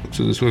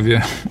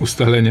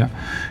ustalenia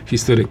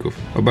historyków.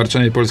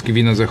 Obarczanie Polski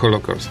winą za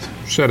Holokaust.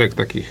 Szereg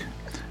takich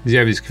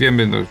zjawisk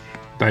wiemy.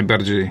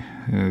 Najbardziej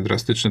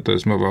drastyczne to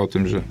jest mowa o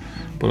tym, że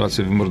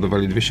Polacy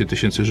wymordowali 200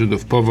 000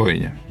 Żydów po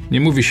wojnie.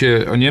 Nie mówi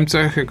się o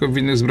Niemcach jako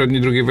winnych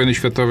zbrodni II wojny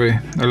światowej,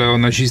 ale o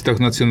nazistach,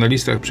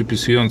 nacjonalistach,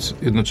 przypisując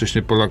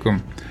jednocześnie Polakom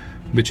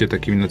bycie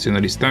takimi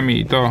nacjonalistami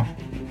i to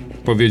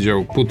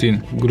powiedział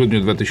Putin w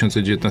grudniu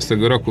 2019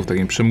 roku w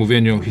takim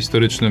przemówieniu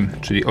historycznym,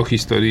 czyli o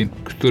historii,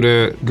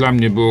 które dla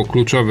mnie było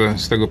kluczowe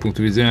z tego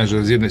punktu widzenia,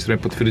 że z jednej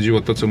strony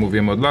potwierdziło to, co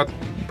mówiłem od lat,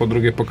 po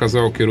drugie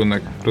pokazało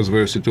kierunek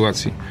rozwoju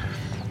sytuacji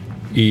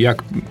i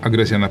jak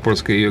agresja na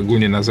Polskę i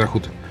ogólnie na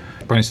Zachód,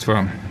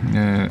 państwa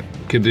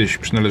kiedyś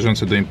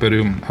przynależące do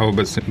imperium, a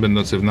obecnie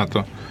będące w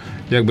NATO,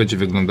 jak będzie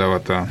wyglądała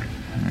ta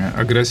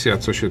agresja,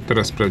 co się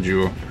teraz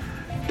sprawdziło,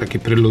 takie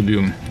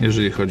preludium,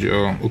 jeżeli chodzi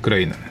o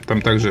Ukrainę.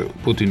 Tam także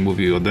Putin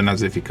mówi o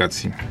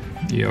denazyfikacji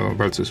i o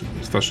walce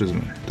z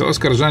faszyzmem. To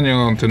oskarżanie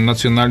o ten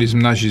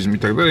nacjonalizm, nazizm i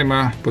tak dalej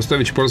ma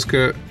postawić Polskę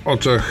w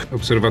oczach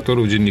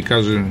obserwatorów,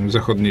 dziennikarzy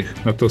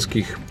zachodnich,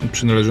 natowskich,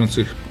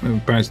 przynależących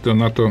państw do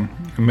NATO,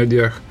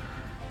 mediach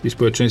i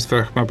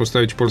społeczeństwach, ma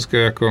postawić Polskę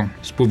jako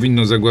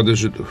współwinną zagłady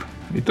Żydów.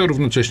 I to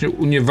równocześnie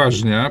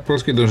unieważnia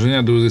polskie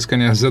dążenia do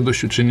uzyskania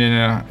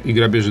zadośćuczynienia i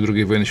grabieży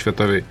II wojny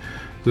światowej,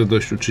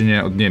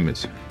 zadośćuczynienia od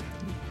Niemiec.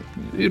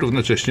 I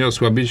równocześnie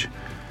osłabić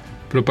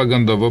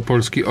propagandowo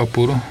polski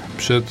opór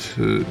przed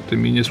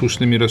tymi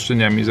niesłusznymi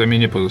roszczeniami za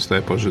mienie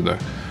pozostałe po Żydach,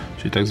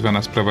 czyli tak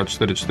zwana sprawa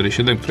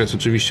 447, która jest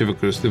oczywiście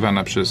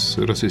wykorzystywana przez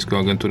rosyjską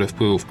agenturę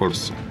wpływu w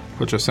Polsce.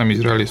 Chociaż sam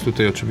Izrael jest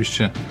tutaj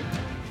oczywiście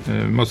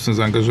mocno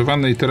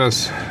zaangażowany i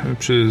teraz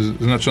przy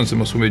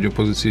znaczącym osłabieniu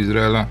pozycji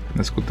Izraela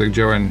na skutek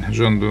działań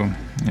rządu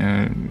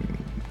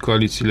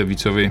koalicji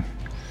lewicowej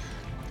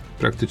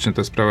praktycznie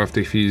ta sprawa w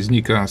tej chwili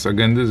znika z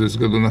agendy ze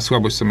względu na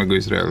słabość samego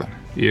Izraela.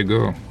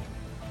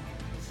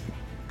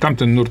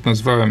 Tamten nurt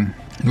nazwałem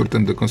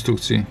nurtem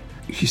dekonstrukcji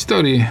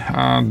historii,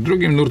 a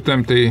drugim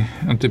nurtem tej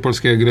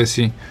antypolskiej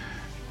agresji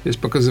jest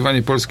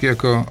pokazywanie Polski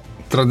jako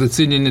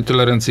tradycyjnie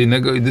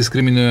nietolerancyjnego i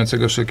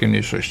dyskryminującego wszelkie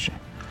mniejszości.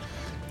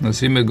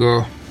 Nazwijmy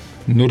go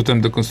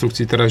nurtem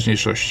dekonstrukcji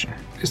teraźniejszości.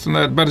 Jest to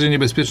nawet bardziej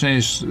niebezpieczne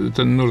niż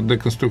ten nurt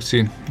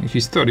dekonstrukcji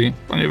historii,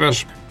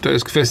 ponieważ to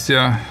jest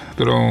kwestia,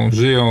 którą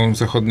żyją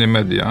zachodnie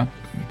media,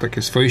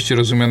 takie swoiście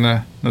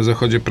rozumiane na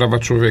Zachodzie prawa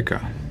człowieka.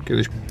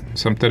 Kiedyś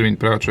sam termin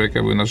prawa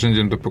człowieka był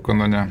narzędziem do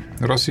pokonania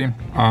Rosji,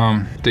 a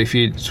w tej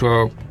chwili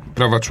słowo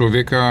prawa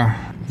człowieka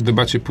w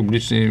debacie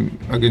publicznej,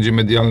 agendzie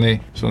medialnej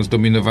są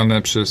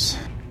zdominowane przez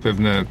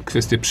pewne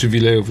kwestie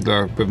przywilejów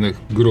dla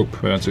pewnych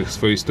grup mających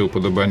swoiste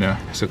upodobania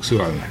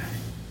seksualne.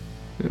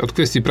 Od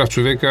kwestii praw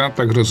człowieka,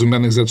 tak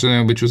rozumianych,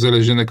 zaczynają być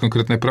uzależnione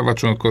konkretne prawa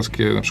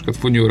członkowskie, na przykład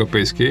w Unii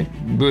Europejskiej.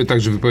 Były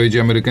także wypowiedzi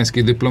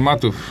amerykańskich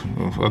dyplomatów,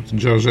 od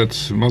Georgette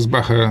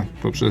Mosbacher,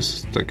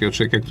 poprzez takiego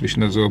człowieka, który się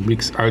nazywał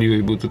Blix Aliu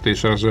i był tutaj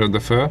chargé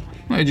d'affaires,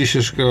 no i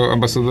dzisiejszego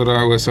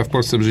ambasadora USA w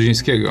Polsce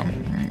Brzezińskiego,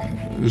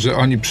 że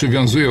oni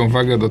przywiązują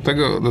wagę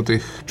do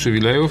tych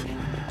przywilejów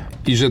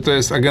i że to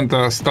jest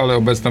agenta stale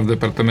obecna w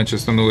Departamencie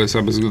Stanu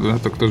USA bez względu na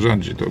to, kto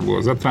rządzi. To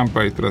było za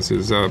Trumpa i teraz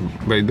jest za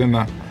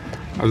Bidena,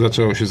 a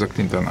zaczęło się za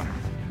Clintona.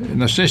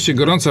 Na szczęście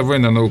gorąca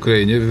wojna na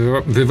Ukrainie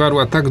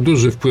wywarła tak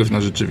duży wpływ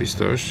na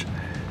rzeczywistość,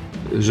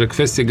 że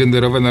kwestie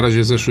genderowe na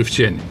razie zeszły w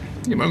cień.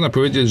 Nie można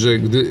powiedzieć, że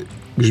gdy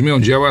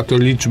grzmią działa, to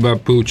liczba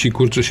płci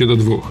kurczy się do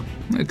 2.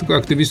 No i tylko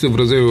aktywistów w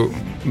rodzaju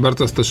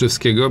Barta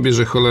Staszewskiego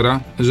bierze cholera,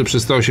 że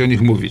przestało się o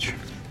nich mówić.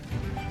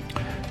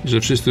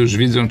 Że wszyscy już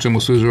widzą,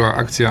 czemu służyła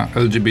akcja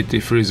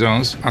LGBT Free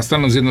Zones, a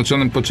Stanom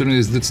Zjednoczonym potrzebny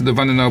jest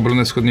zdecydowany na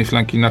obronę wschodniej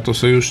flanki NATO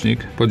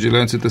sojusznik,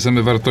 podzielający te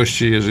same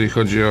wartości, jeżeli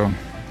chodzi o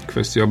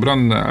kwestie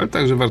obronne, ale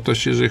także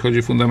wartości, jeżeli chodzi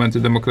o fundamenty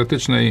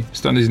demokratyczne i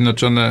Stany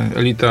Zjednoczone,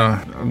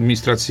 elita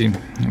administracji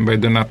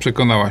Bidena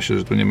przekonała się,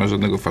 że tu nie ma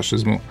żadnego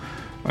faszyzmu,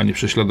 ani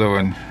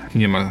prześladowań,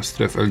 nie ma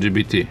stref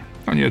LGBT.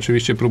 Oni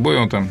oczywiście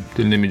próbują tam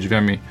tylnymi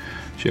drzwiami,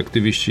 ci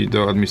aktywiści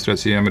do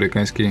administracji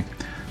amerykańskiej,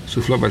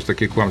 suflować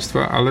takie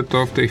kłamstwa, ale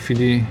to w tej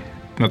chwili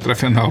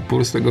natrafia na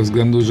opór z tego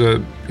względu, że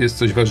jest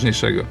coś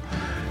ważniejszego.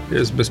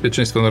 Jest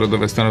bezpieczeństwo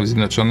narodowe Stanów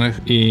Zjednoczonych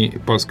i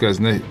Polska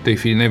jest w tej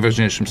chwili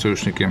najważniejszym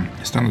sojusznikiem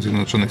Stanów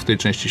Zjednoczonych w tej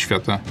części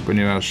świata,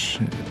 ponieważ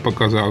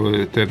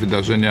pokazały te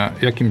wydarzenia,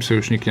 jakim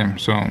sojusznikiem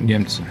są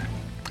Niemcy.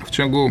 W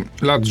ciągu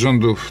lat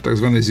rządów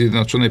tzw.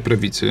 Zjednoczonej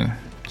Prawicy,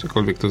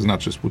 cokolwiek to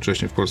znaczy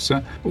współcześnie w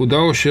Polsce,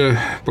 udało się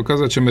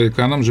pokazać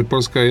Amerykanom, że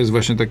Polska jest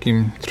właśnie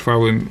takim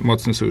trwałym,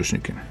 mocnym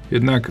sojusznikiem.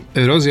 Jednak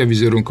erozja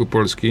wizerunku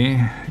Polski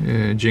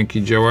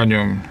dzięki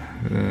działaniom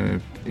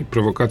i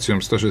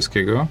prowokacjom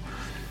Staszewskiego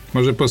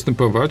może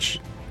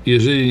postępować.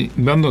 Jeżeli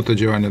będą te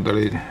działania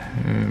dalej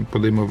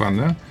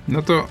podejmowane,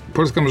 no to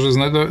Polska może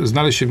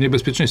znaleźć się w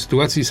niebezpiecznej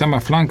sytuacji i sama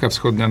flanka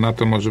wschodnia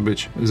NATO może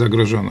być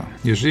zagrożona.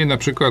 Jeżeli na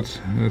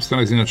przykład w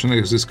Stanach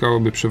Zjednoczonych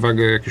zyskałoby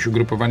przewagę jakieś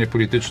ugrupowanie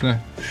polityczne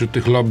wśród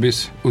tych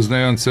lobbies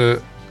uznające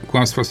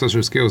kłamstwa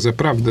Staszewskiego za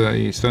prawdę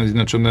i Stany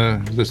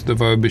Zjednoczone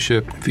zdecydowałyby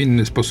się w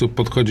inny sposób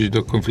podchodzić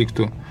do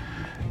konfliktu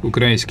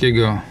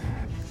ukraińskiego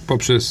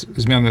poprzez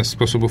zmianę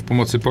sposobów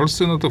pomocy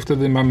Polsce, no to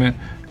wtedy mamy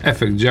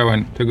efekt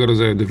działań tego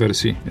rodzaju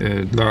dywersji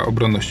dla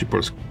obronności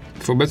Polski.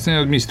 W obecnej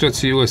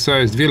administracji USA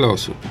jest wiele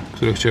osób,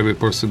 które chciałyby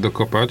Polsce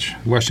dokopać.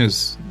 Właśnie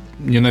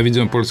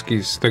nienawidzą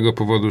Polski z tego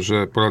powodu,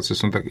 że Polacy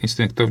są tak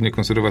instynktownie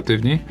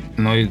konserwatywni.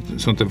 No i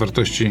są te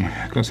wartości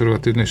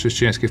konserwatywne,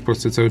 chrześcijańskie w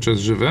Polsce cały czas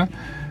żywe.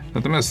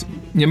 Natomiast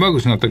nie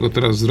mogą na tego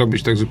teraz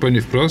zrobić tak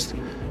zupełnie wprost.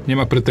 Nie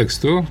ma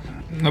pretekstu,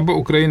 no bo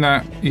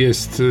Ukraina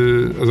jest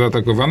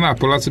zaatakowana, a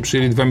Polacy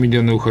przyjęli 2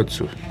 miliony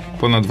uchodźców.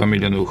 Ponad 2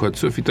 miliony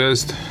uchodźców i to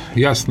jest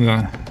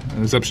jasne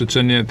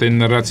zaprzeczenie tej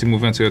narracji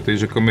mówiącej o tej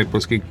rzekomej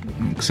polskiej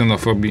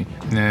ksenofobii,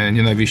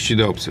 nienawiści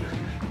do obcych.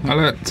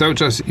 Ale cały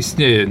czas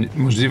istnieje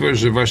możliwość,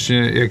 że właśnie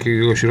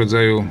jakiegoś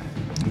rodzaju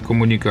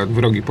komunikat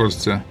wrogi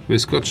Polsce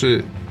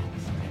wyskoczy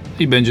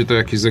i będzie to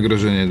jakieś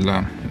zagrożenie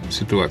dla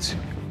sytuacji.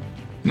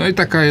 No i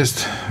taka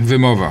jest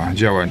wymowa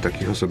działań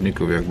takich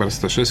osobników jak Bart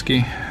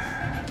Staszewski.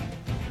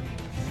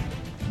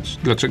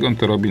 Dlaczego on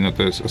to robi? No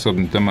to jest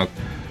osobny temat.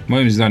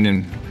 Moim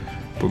zdaniem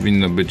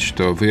powinno być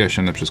to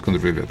wyjaśnione przez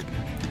kontrwywiad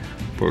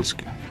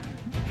polski.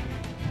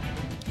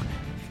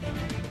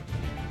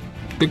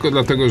 Tylko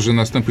dlatego, że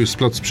nastąpił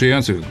splot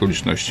sprzyjających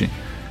okoliczności.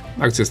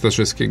 Akcja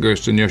Staszewskiego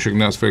jeszcze nie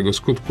osiągnęła swojego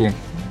skutku,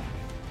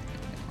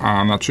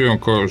 a na czyją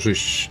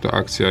korzyść ta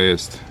akcja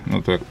jest,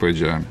 no to jak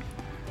powiedziałem,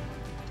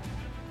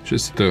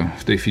 wszyscy to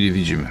w tej chwili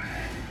widzimy.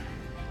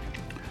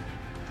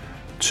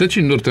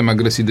 Trzecim nurtem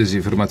agresji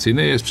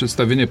dezinformacyjnej jest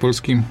przedstawienie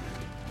Polski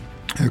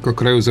jako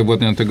kraju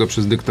zawładniętego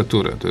przez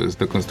dyktaturę. To jest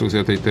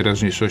dekonstrukcja tej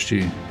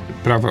teraźniejszości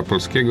prawa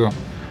polskiego,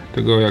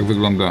 tego jak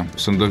wygląda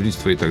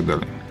sądownictwo i tak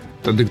dalej.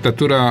 Ta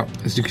dyktatura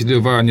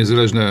zlikwidowała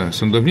niezależne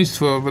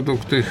sądownictwo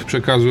według tych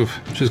przekazów.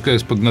 Wszystko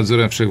jest pod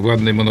nadzorem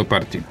wszechwładnej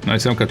monopartii. No i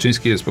sam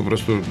Kaczyński jest po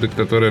prostu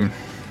dyktatorem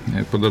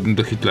podobnym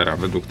do Hitlera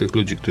według tych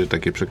ludzi, którzy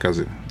takie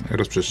przekazy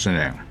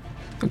rozprzestrzeniają.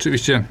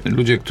 Oczywiście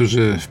ludzie,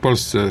 którzy w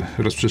Polsce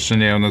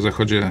rozprzestrzeniają na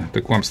Zachodzie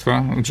te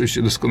kłamstwa,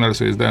 oczywiście doskonale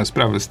sobie zdają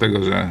sprawę z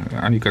tego, że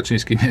ani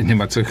Kaczyński nie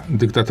ma cech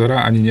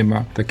dyktatora, ani nie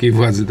ma takiej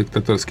władzy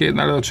dyktatorskiej,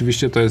 no ale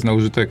oczywiście to jest na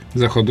użytek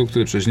Zachodu,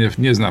 który przecież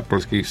nie zna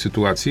polskiej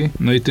sytuacji.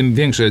 No i tym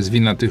większa jest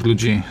wina tych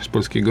ludzi z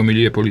polskiego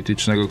milieu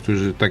politycznego,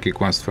 którzy takie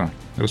kłamstwa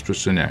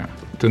rozprzestrzeniają.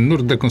 Ten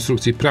nurt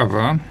dekonstrukcji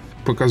prawa,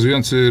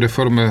 pokazujący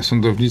reformę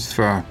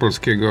sądownictwa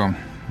polskiego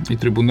i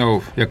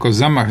trybunałów jako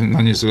zamach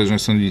na niezależne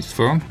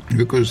sądownictwo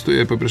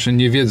wykorzystuje po pierwsze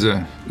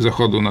niewiedzę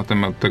Zachodu na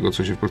temat tego,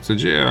 co się w Polsce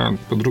dzieje, a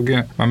po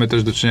drugie mamy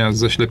też do czynienia z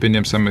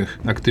zaślepieniem samych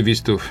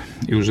aktywistów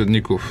i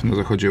urzędników na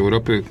zachodzie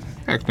Europy,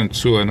 jak ten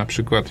TSUE na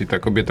przykład i ta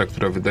kobieta,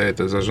 która wydaje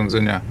te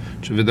zarządzenia,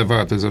 czy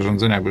wydawała te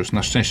zarządzenia, bo już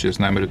na szczęście jest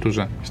na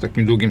emeryturze, z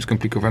takim długim,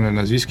 skomplikowanym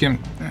nazwiskiem.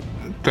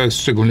 To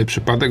jest szczególny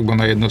przypadek, bo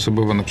ona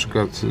jednoosobowo na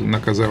przykład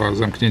nakazała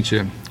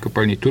zamknięcie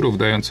kopalni Turów,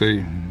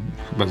 dającej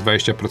chyba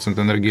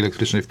 20% energii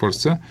elektrycznej w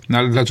Polsce. No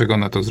ale dlaczego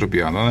ona to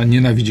zrobiła? No ona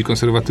nienawidzi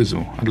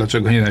konserwatyzmu. A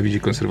dlaczego nienawidzi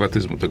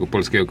konserwatyzmu, tego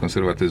polskiego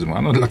konserwatyzmu?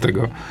 Ano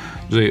dlatego,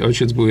 że jej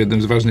ojciec był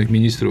jednym z ważnych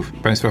ministrów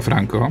państwa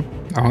Franco,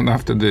 a ona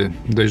wtedy,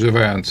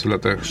 dojrzewając w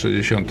latach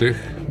 60.,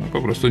 no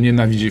po prostu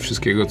nienawidzi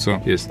wszystkiego, co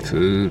jest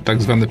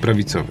tak zwane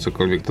prawicowe.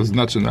 Cokolwiek to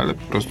znaczy, no ale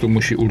po prostu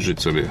musi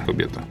ulżyć sobie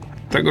kobieta.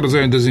 Tego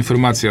rodzaju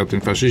dezinformacja o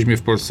tym faszyzmie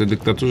w Polsce,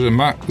 dyktaturze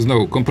ma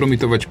znowu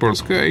kompromitować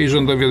Polskę i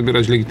rządowi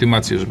odbierać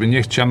legitymację, żeby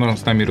nie chciano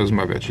z nami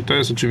rozmawiać. I to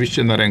jest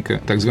oczywiście na rękę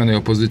tak zwanej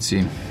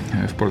opozycji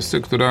w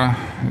Polsce, która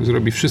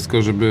zrobi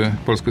wszystko, żeby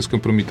Polskę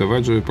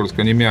skompromitować, żeby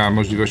Polska nie miała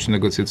możliwości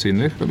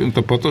negocjacyjnych. Robią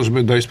to po to,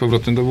 żeby dojść z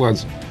powrotem do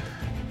władzy.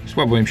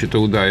 Słabo im się to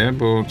udaje,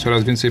 bo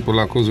coraz więcej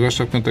Polaków,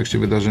 zwłaszcza w kontekście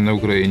wydarzeń na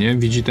Ukrainie,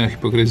 widzi tę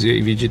hipokryzję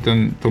i widzi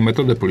tą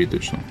metodę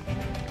polityczną.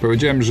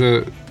 Powiedziałem,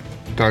 że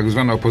tak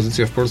zwana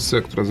opozycja w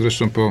Polsce, która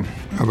zresztą po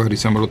awarii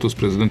samolotu z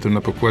prezydentem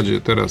na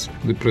pokładzie teraz,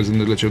 gdy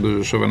prezydent leciał do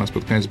Rzeszowa na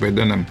spotkanie z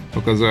Bidenem,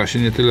 okazała się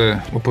nie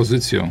tyle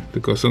opozycją,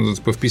 tylko sądząc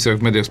po wpisach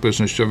w mediach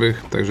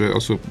społecznościowych, także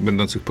osób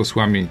będących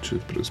posłami, czy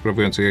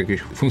sprawujących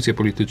jakieś funkcje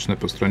polityczne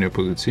po stronie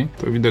opozycji,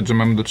 to widać, że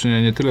mamy do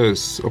czynienia nie tyle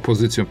z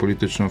opozycją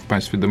polityczną w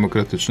państwie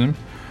demokratycznym,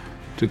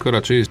 tylko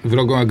raczej z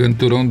wrogą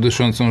agenturą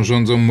dyszącą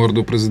rządzą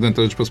mordu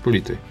prezydenta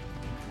Rzeczpospolitej.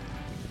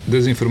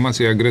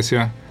 Dezinformacja i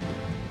agresja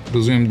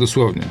rozumiem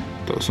dosłownie.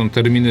 To są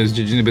terminy z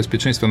dziedziny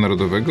bezpieczeństwa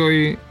narodowego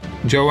i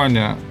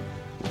działania,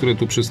 które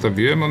tu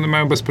przedstawiłem, one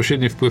mają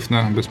bezpośredni wpływ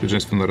na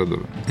bezpieczeństwo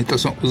narodowe. I to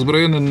są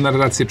uzbrojone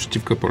narracje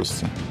przeciwko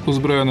Polsce.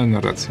 Uzbrojone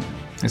narracje.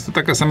 Jest to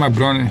taka sama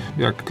broń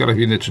jak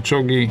karabiny czy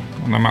czołgi.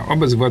 Ona ma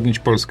obezwładnić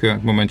Polskę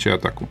w momencie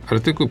ataku.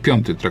 Artykuł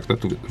 5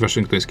 Traktatu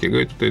Waszyngtońskiego,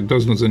 i tutaj do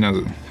znudzenia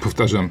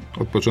powtarzam,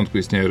 od początku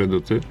istnieje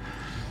reduty.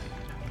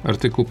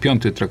 Artykuł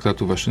 5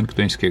 Traktatu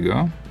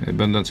Waszyngtońskiego,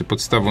 będący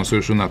podstawą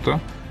Sojuszu NATO,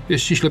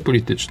 jest ściśle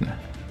polityczny.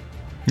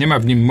 Nie ma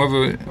w nim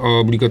mowy o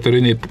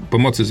obligatoryjnej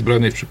pomocy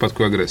zbrojnej w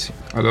przypadku agresji,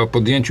 ale o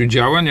podjęciu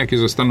działań, jakie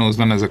zostaną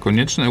uznane za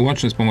konieczne,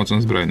 łącznie z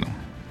pomocą zbrojną.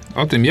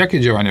 O tym, jakie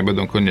działania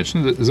będą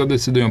konieczne,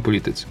 zadecydują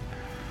politycy.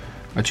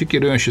 A ci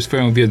kierują się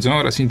swoją wiedzą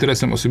oraz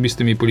interesem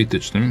osobistym i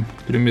politycznym,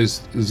 którym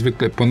jest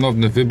zwykle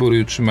ponowny wybór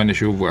i utrzymanie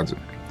się u władzy.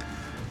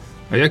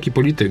 A jaki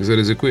polityk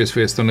zaryzykuje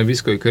swoje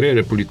stanowisko i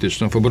karierę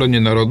polityczną w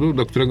obronie narodu,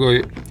 do którego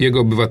jego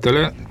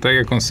obywatele, tak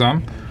jak on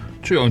sam,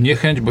 czują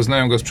niechęć, bo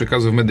znają go z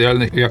przekazów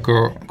medialnych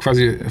jako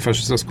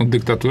quasi-faszystowską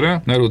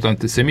dyktaturę, naród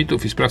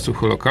antysemitów i sprawców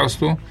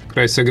Holokaustu,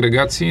 kraj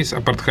segregacji z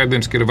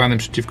apartheidem skierowanym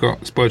przeciwko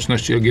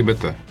społeczności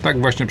LGBT.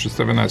 Tak właśnie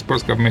przedstawiona jest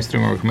Polska w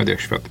mainstreamowych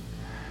mediach świata.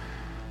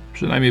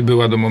 Przynajmniej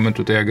była do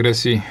momentu tej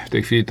agresji. W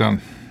tej chwili ta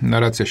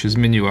narracja się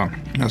zmieniła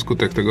na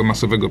skutek tego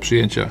masowego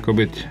przyjęcia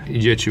kobiet i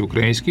dzieci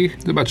ukraińskich.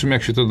 Zobaczymy,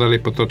 jak się to dalej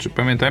potoczy.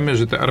 Pamiętajmy,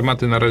 że te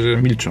armaty na razie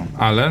milczą,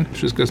 ale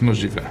wszystko jest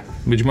możliwe.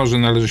 Być może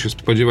należy się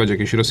spodziewać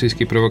jakiejś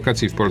rosyjskiej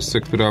prowokacji w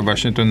Polsce, która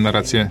właśnie tę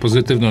narrację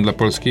pozytywną dla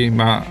Polski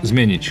ma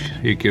zmienić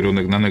jej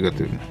kierunek na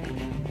negatywny.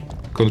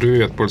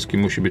 Kontrwywiad polski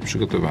musi być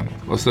przygotowany.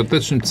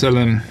 Ostatecznym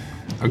celem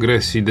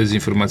agresji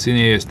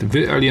dezinformacyjnej jest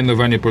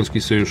wyalienowanie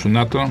Polski z sojuszu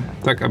NATO,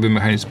 tak aby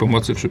mechanizm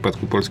pomocy w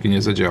przypadku Polski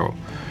nie zadziałał.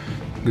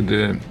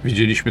 Gdy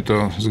widzieliśmy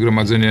to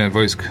zgromadzenie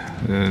wojsk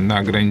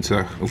na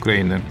granicach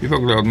Ukrainy i w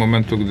ogóle od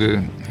momentu,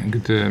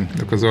 gdy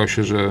okazało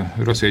się, że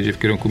Rosja idzie w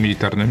kierunku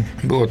militarnym,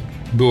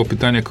 było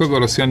pytanie, kogo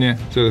Rosjanie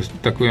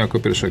atakują jako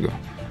pierwszego?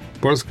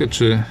 Polskę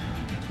czy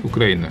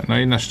Ukrainę? No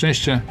i na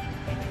szczęście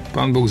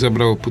Pan Bóg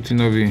zabrał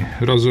Putinowi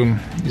rozum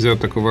i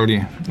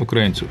zaatakowali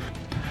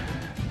Ukraińców.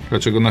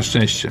 Dlaczego na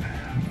szczęście?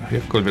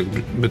 Jakkolwiek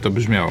by to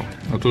brzmiało.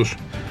 Otóż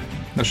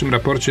w naszym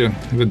raporcie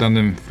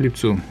wydanym w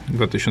lipcu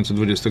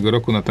 2020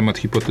 roku na temat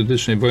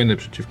hipotetycznej wojny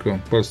przeciwko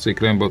Polsce i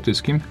krajom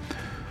bałtyckim,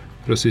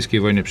 rosyjskiej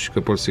wojny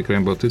przeciwko Polsce i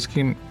krajom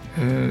bałtyckim,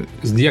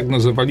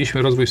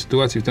 zdiagnozowaliśmy rozwój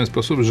sytuacji w ten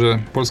sposób, że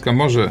Polska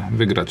może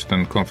wygrać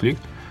ten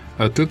konflikt,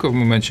 ale tylko w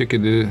momencie,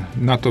 kiedy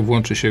NATO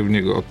włączy się w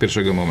niego od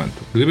pierwszego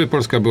momentu. Gdyby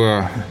Polska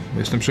była,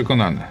 jestem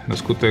przekonany, na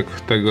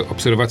skutek tego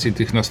obserwacji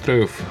tych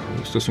nastrojów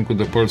w stosunku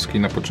do Polski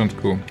na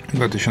początku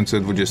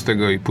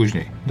 2020 i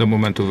później, do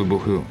momentu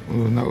wybuchu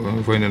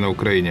wojny na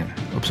Ukrainie,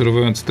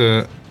 obserwując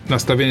te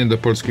nastawienie do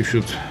Polski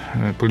wśród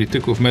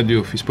polityków,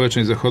 mediów i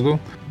społeczeństw Zachodu,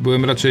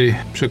 byłem raczej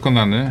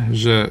przekonany,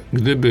 że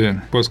gdyby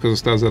Polska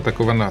została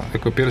zaatakowana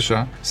jako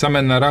pierwsza,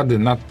 same narady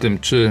nad tym,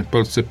 czy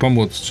Polsce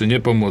pomóc, czy nie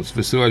pomóc,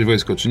 wysyłać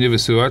wojsko, czy nie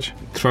wysyłać,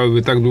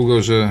 trwałyby tak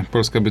długo, że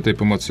Polska by tej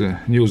pomocy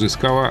nie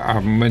uzyskała,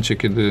 a w momencie,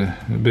 kiedy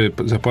by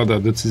zapadła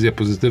decyzja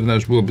pozytywna,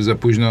 już byłoby za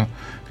późno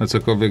na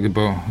cokolwiek,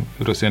 bo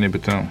Rosjanie by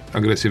tę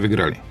agresję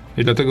wygrali.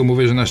 I dlatego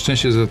mówię, że na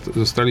szczęście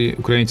zostali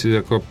Ukraińcy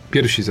jako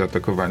pierwsi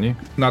zaatakowani.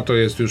 NATO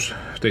jest już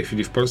w tej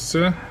chwili w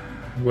Polsce,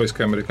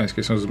 wojska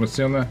amerykańskie są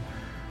wzmocnione,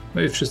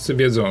 No i wszyscy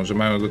wiedzą, że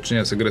mają do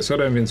czynienia z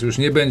agresorem, więc już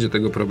nie będzie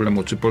tego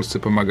problemu, czy Polsce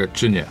pomagać,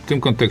 czy nie. W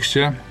tym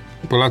kontekście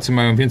Polacy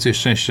mają więcej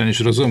szczęścia niż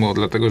rozumu,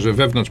 dlatego że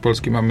wewnątrz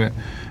Polski mamy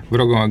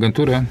wrogą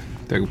agenturę,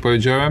 tak jak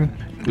powiedziałem.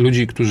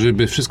 Ludzi, którzy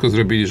by wszystko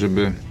zrobili,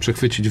 żeby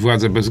przechwycić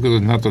władzę bez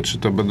względu na to, czy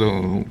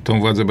tą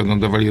władzę będą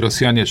dawali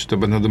Rosjanie, czy to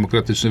będą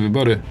demokratyczne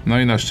wybory. No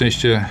i na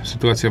szczęście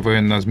sytuacja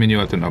wojenna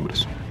zmieniła ten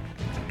obraz.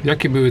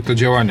 Jakie były to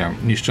działania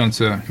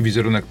niszczące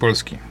wizerunek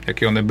Polski?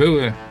 Jakie one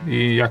były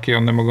i jakie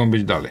one mogą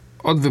być dalej?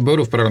 Od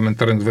wyborów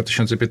parlamentarnych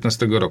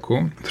 2015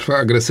 roku trwa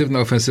agresywna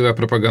ofensywa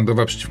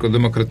propagandowa przeciwko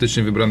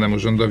demokratycznie wybranemu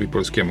rządowi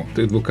polskiemu w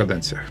tych 2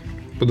 kadencjach,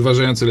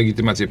 podważające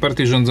legitymację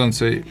partii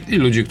rządzącej i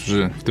ludzi,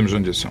 którzy w tym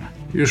rządzie są.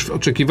 Już w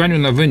oczekiwaniu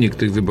na wynik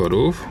tych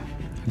wyborów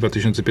w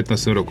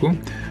 2015 roku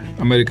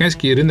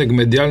amerykański rynek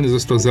medialny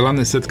został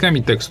zalany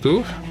setkami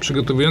tekstów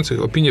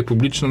przygotowujących opinię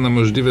publiczną na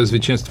możliwe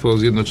zwycięstwo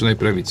Zjednoczonej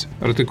Prawicy.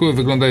 Artykuły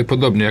wyglądały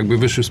podobnie, jakby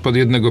wyszły spod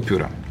jednego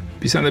pióra.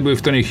 Pisane były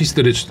w tonie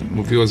historycznym.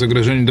 Mówiły o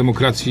zagrożeniu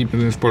demokracji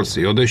w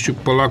Polsce i odejściu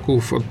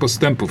Polaków od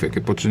postępów,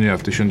 jakie poczyniła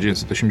w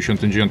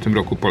 1989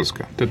 roku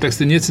Polska. Te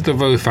teksty nie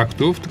cytowały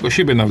faktów, tylko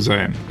siebie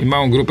nawzajem i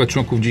małą grupę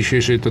członków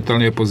dzisiejszej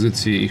totalnej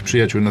opozycji i ich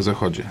przyjaciół na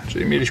Zachodzie.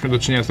 Czyli mieliśmy do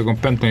czynienia z taką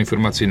pętlą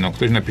informacyjną.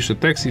 Ktoś napisze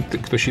tekst i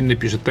ktoś inny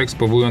pisze tekst,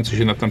 powołujący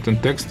się na tamten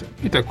tekst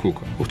i tak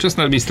kółko.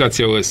 Ówczesna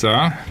administracja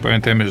USA,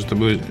 pamiętajmy, że to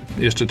były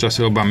jeszcze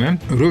czasy Obamy,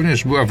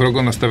 również była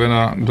wrogo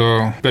nastawiona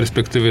do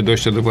perspektywy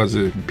dojścia do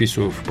władzy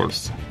PiS-u w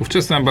Polsce.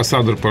 Ówczesny ambasador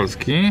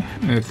Polski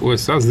w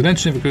USA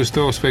zręcznie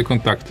wykorzystywał swoje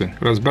kontakty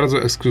oraz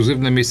bardzo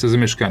ekskluzywne miejsce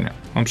zamieszkania.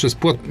 On przez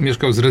płot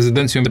mieszkał z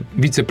rezydencją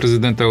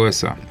wiceprezydenta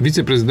USA.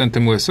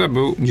 Wiceprezydentem USA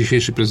był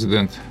dzisiejszy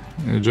prezydent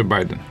Joe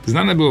Biden.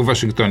 Znane było w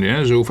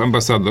Waszyngtonie, że ów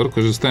ambasador,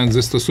 korzystając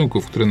ze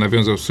stosunków, które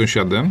nawiązał z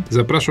sąsiadem,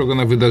 zapraszał go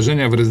na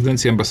wydarzenia w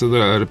rezydencji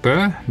ambasadora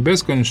RP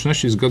bez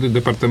konieczności zgody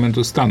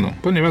Departamentu Stanu,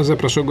 ponieważ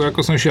zapraszał go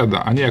jako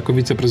sąsiada, a nie jako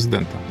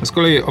wiceprezydenta. Z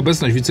kolei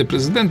obecność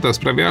wiceprezydenta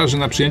sprawiała, że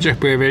na przyjęciach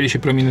pojawiali się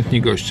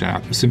prominentni goście,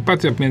 a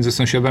sympatia między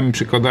sąsiadami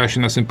przekładała się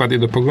na sympatię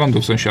do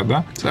poglądów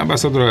sąsiada, co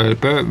ambasador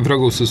RP,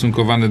 wrogo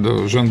ustosunkowany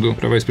do rządu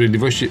Prawa i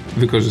Sprawiedliwości,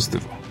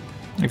 wykorzystywał.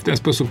 I w ten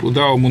sposób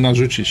udało mu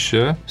narzucić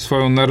się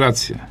swoją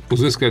narrację,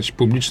 uzyskać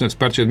publiczne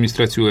wsparcie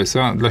administracji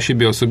USA dla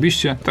siebie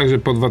osobiście, także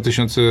po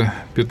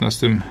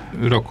 2015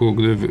 roku,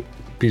 gdy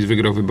PiS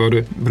wygrał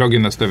wybory, wrogie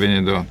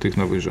nastawienie do tych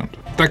nowych rządów.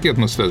 W takiej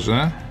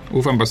atmosferze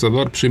ów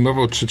ambasador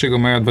przyjmował 3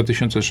 maja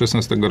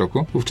 2016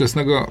 roku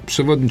ówczesnego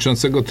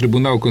przewodniczącego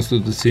Trybunału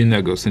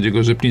Konstytucyjnego,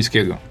 sędziego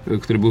Rzeplińskiego,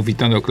 który był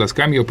witany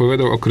oklaskami i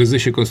opowiadał o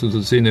kryzysie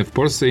konstytucyjnym w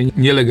Polsce i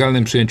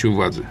nielegalnym przejęciu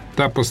władzy.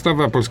 Ta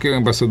postawa polskiego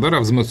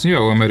ambasadora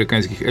wzmocniła u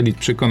amerykańskich elit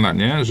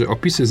przekonanie, że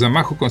opisy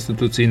zamachu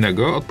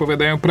konstytucyjnego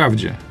odpowiadają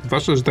prawdzie,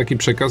 zwłaszcza, że taki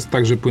przekaz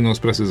także płynął z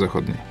prasy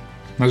zachodniej.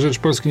 Na rzecz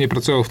Polski nie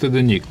pracował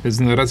wtedy nikt, więc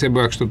narracja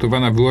była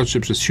kształtowana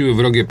wyłącznie przez siły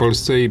wrogie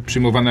Polsce i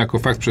przyjmowana jako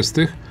fakt przez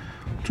tych,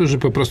 którzy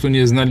po prostu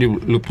nie znali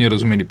lub nie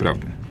rozumieli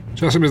prawdy.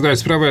 Trzeba sobie zdać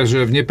sprawę,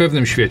 że w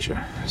niepewnym świecie,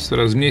 z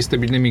coraz mniej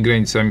stabilnymi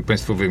granicami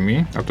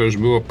państwowymi, a to już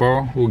było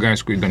po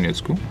Ługańsku i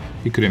Doniecku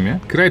i Krymie,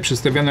 kraj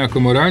przedstawiany jako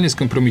moralnie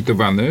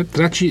skompromitowany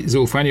traci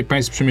zaufanie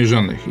państw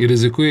przymierzonych i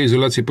ryzykuje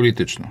izolację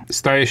polityczną.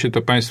 Staje się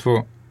to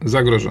państwo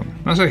zagrożone.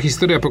 Nasza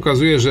historia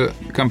pokazuje, że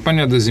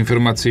kampania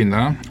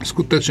dezinformacyjna,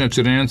 skutecznie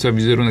oczerniająca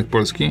wizerunek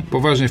Polski,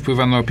 poważnie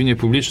wpływa na opinię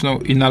publiczną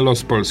i na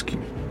los Polski.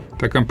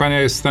 Ta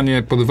kampania jest w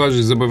stanie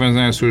podważyć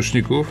zobowiązania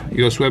sojuszników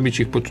i osłabić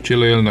ich poczucie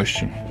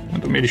lojalności. No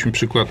to mieliśmy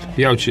przykład w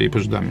Jałcie i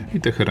Poczdamie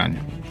i Teheranie.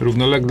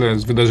 Równolegle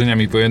z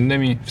wydarzeniami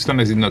wojennymi w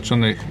Stanach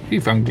Zjednoczonych i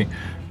w Anglii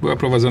była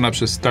prowadzona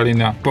przez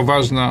Stalina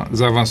poważna,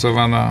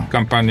 zaawansowana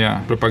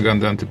kampania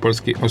propagandy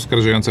antypolskiej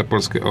oskarżająca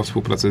Polskę o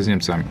współpracę z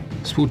Niemcami.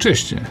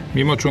 Współcześnie,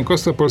 mimo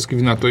członkostwa Polski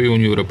w NATO i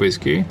Unii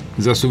Europejskiej,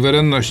 za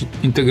suwerenność,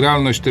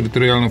 integralność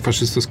terytorialną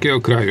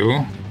faszystowskiego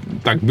kraju,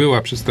 tak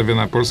była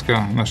przedstawiona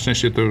Polska, na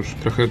szczęście to już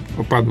trochę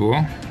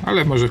opadło,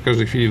 ale może w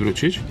każdej chwili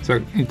wrócić. Za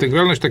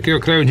integralność takiego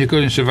kraju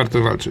niekoniecznie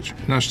warto walczyć.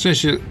 Na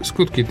szczęście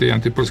skutki tej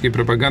antypolskiej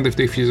propagandy w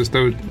tej chwili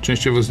zostały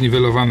częściowo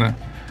zniwelowane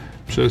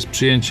przez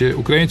przyjęcie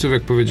Ukraińców,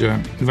 jak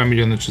powiedziałem, 2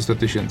 300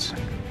 000.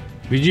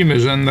 Widzimy,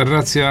 że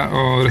narracja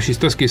o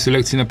rasistowskiej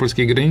selekcji na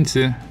polskiej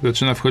granicy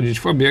zaczyna wchodzić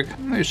w obieg,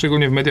 no i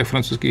szczególnie w mediach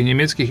francuskich i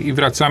niemieckich i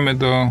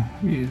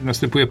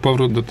następuje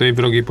powrót do tej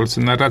wrogiej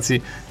Polsce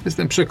narracji.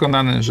 Jestem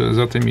przekonany, że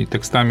za tymi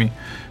tekstami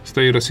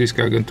stoi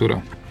rosyjska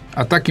agentura.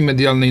 Ataki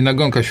medialne i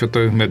nagonka w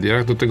światowych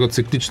mediach, do tego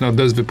cykliczne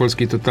odezwy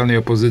polskiej totalnej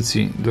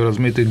opozycji do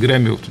rozmaitych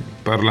gremiów,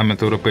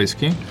 Parlament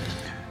Europejski,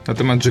 na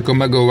temat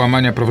rzekomego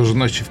łamania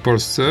praworządności w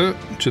Polsce,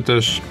 czy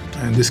też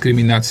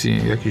dyskryminacji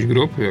jakichś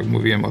grup, jak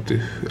mówiłem o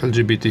tych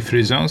LGBT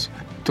free zones,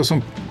 to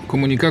są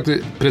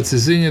komunikaty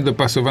precyzyjnie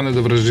dopasowane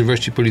do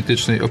wrażliwości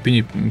politycznej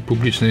opinii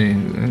publicznej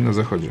na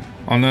Zachodzie.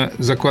 One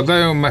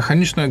zakładają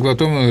mechaniczną i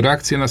gwałtowną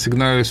reakcję na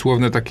sygnały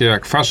słowne takie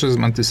jak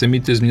faszyzm,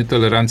 antysemityzm,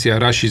 nietolerancja,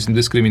 rasizm,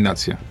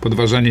 dyskryminacja,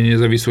 podważanie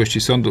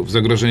niezawisłości sądów,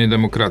 zagrożenie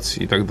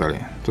demokracji itd.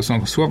 To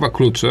są słowa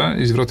klucze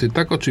i zwroty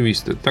tak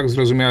oczywiste, tak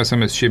zrozumiałe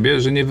same z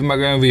siebie, że nie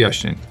wymagają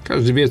wyjaśnień.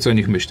 Każdy wie, co o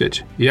nich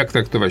myśleć i jak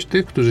traktować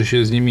tych, którzy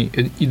się z nimi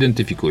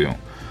identyfikują.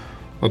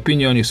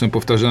 Opinie o nich są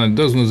powtarzane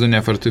do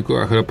znudzenia w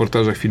artykułach,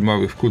 reportażach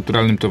filmowych, w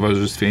kulturalnym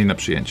towarzystwie i na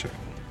przyjęciach.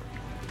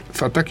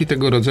 W ataki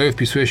tego rodzaju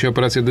wpisuje się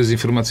operacja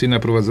dezinformacyjna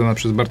prowadzona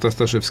przez Barta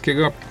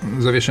Staszewskiego,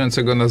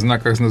 zawieszającego na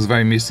znakach z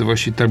nazwami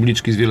miejscowości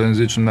tabliczki z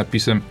wielojęzycznym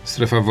napisem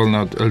 „Strefa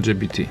wolna od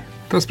LGBT”.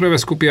 Ta sprawa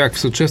skupia jak w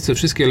soczewce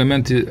wszystkie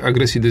elementy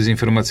agresji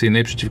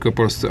dezinformacyjnej przeciwko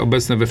Polsce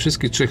obecne we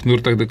wszystkich 3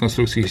 nurtach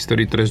dekonstrukcji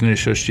historii,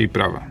 teraźniejszości i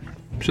prawa.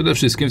 Przede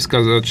wszystkim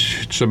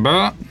wskazać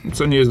trzeba,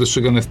 co nie jest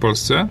dostrzegane w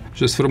Polsce,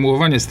 że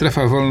sformułowanie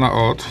strefa wolna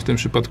od, w tym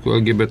przypadku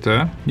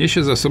LGBT,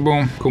 niesie za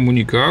sobą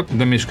komunikat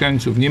dla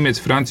mieszkańców Niemiec,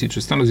 Francji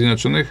czy Stanów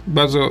Zjednoczonych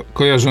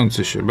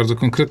bardzo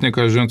konkretnie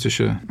kojarzący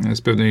się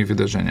z pewnymi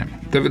wydarzeniami.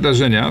 Te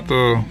wydarzenia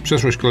to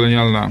przeszłość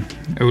kolonialna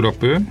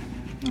Europy,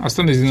 a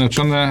Stany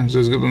Zjednoczone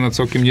ze względu na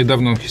całkiem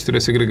niedawną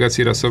historię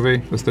segregacji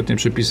rasowej, ostatnie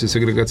przepisy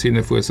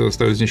segregacyjne w USA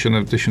zostały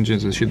zniesione w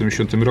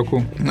 1970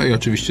 roku, no i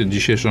oczywiście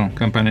dzisiejszą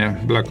kampanię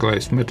Black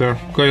Lives Matter,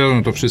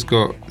 kojarzą to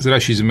wszystko z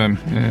rasizmem,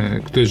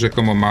 który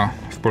rzekomo ma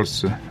w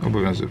Polsce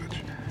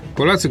obowiązywać.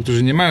 Polacy,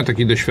 którzy nie mają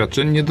takich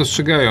doświadczeń, nie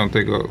dostrzegają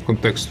tego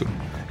kontekstu.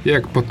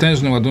 Jak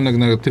potężny ładunek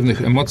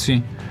negatywnych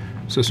emocji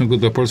w stosunku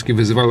do Polski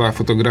wyzwala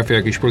fotografia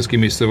jakiejś polskiej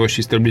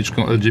miejscowości z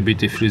tabliczką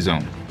LGBT Free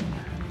Zone.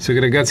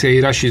 Segregacja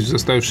i rasizm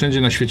zostały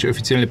wszędzie na świecie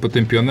oficjalnie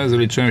potępione,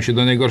 zaliczają się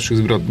do najgorszych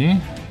zbrodni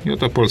i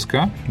oto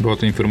Polska, bo o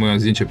tym informują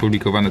zdjęcia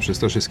publikowane przez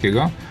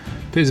Staszewskiego,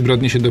 tej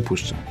zbrodni się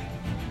dopuszcza.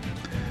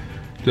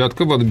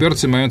 Dodatkowo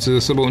odbiorcy mający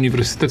ze sobą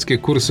uniwersyteckie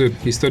kursy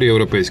historii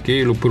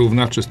europejskiej lub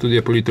porównawcze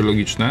studia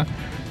politologiczne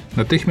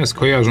natychmiast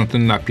kojarzą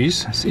ten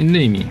napis z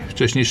innymi,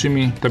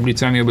 wcześniejszymi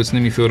tablicami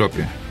obecnymi w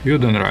Europie.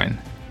 Judenrein,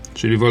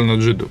 czyli wolno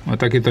od Żydów. A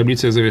takie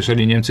tablice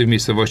zawieszali Niemcy w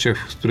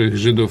miejscowościach, w których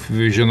Żydów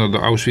wywieziono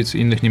do Auschwitz i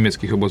innych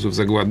niemieckich obozów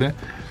zagłady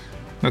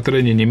na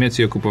terenie Niemiec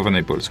i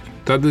okupowanej Polski.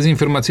 Ta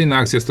dezinformacyjna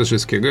akcja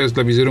Staszewskiego jest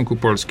dla wizerunku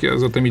Polski, a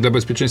zatem i dla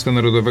bezpieczeństwa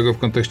narodowego w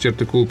kontekście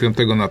artykułu 5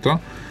 NATO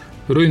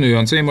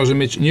rujnująca i może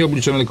mieć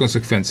nieobliczalne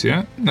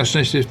konsekwencje. Na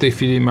szczęście w tej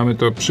chwili mamy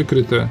to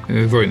przykryte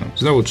wojną.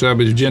 Znowu trzeba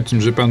być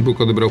wdzięcznym, że Pan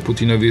Bóg odebrał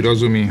Putinowi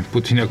rozum i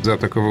Putin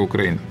zaatakował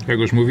Ukrainę. Jak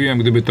już mówiłem,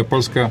 gdyby to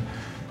Polska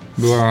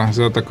była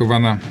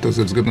zaatakowana, to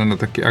ze względu na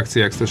takie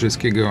akcje jak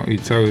Staszewskiego i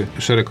cały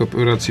szereg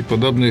operacji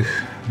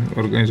podobnych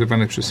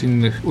organizowanych przez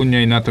innych,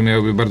 Unia i NATO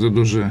miałyby bardzo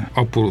duży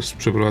opór z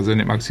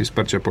przeprowadzeniem akcji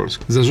wsparcia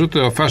Polski.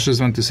 Zarzuty o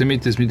faszyzm,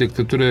 antysemityzm i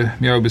dyktaturę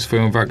miałyby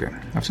swoją wagę.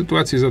 A w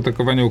sytuacji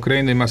zaatakowania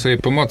Ukrainy, masowej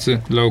pomocy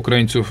dla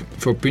Ukraińców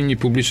w opinii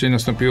publicznej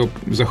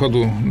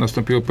Zachodu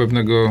nastąpiło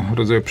pewnego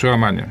rodzaju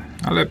przełamanie.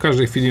 Ale w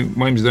każdej chwili,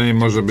 moim zdaniem,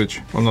 może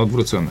być ono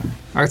odwrócone.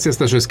 Akcja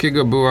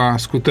Staszewskiego była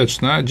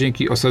skuteczna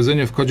dzięki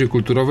osadzeniu w kodzie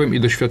kulturowym i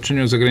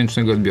doświadczeniu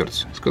zagranicznego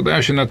odbiorcy.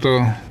 Składają się na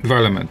to 2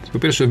 elementy. Po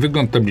pierwsze,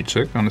 wygląd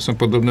tabliczek. One są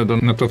podobne do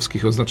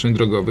natowskich oznaczeń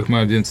drogowych,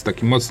 mają więc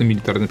taki mocny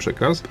militarny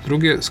przekaz. Po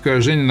drugie,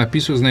 skojarzenie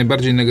napisu z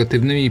najbardziej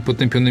negatywnymi i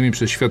potępionymi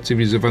przez świat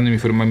cywilizowanymi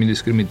formami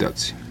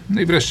dyskryminacji.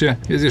 No i wreszcie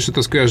jest jeszcze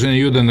to skojarzenie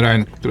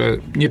Judenrein, które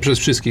nie przez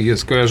wszystkich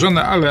jest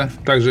skojarzone, ale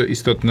także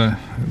istotne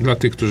dla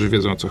tych, którzy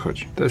wiedzą, o co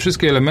chodzi. Te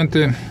wszystkie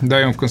elementy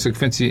dają w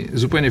konsekwencji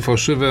zupełnie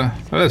fałszywe,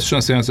 ale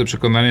wstrząsające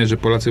przekonanie, że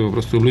Polacy po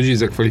prostu ludzi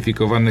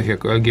zakwalifikowanych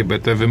jako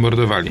LGBT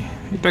wymordowali.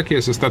 I taki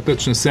jest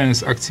ostateczny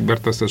sens akcji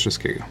Barta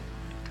Staszewskiego.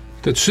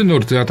 Te 3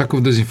 nurty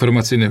ataków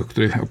dezinformacyjnych, o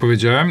których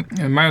opowiedziałem,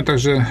 mają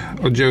także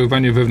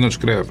oddziaływanie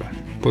wewnątrzkrajowe.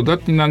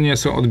 Podatni na nie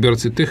są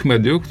odbiorcy tych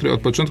mediów, które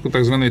od początku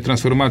tzw.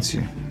 transformacji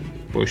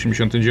po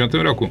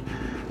 1989 roku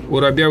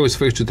urabiały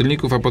swoich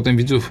czytelników, a potem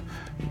widzów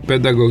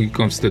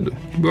pedagogiką wstydu.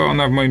 Była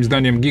ona moim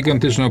zdaniem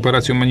gigantyczną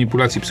operacją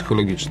manipulacji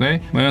psychologicznej,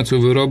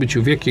 mającą wyrobić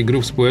u wielkich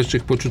grup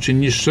społecznych poczucie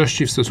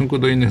niższości w stosunku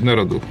do innych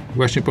narodów.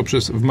 Właśnie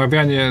poprzez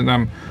wmawianie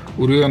nam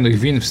urojonych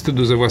win,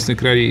 wstydu za własny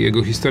kraj i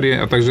jego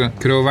historię, a także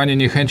kreowanie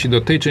niechęci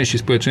do tej części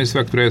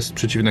społeczeństwa, która jest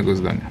przeciwnego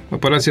zdania.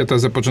 Operacja ta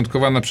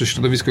zapoczątkowana przez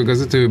środowisko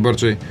Gazety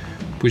Wyborczej,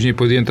 później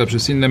podjęta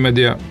przez inne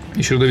media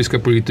i środowiska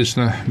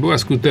polityczne, była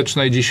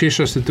skuteczna i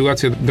dzisiejsza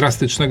sytuacja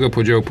drastycznego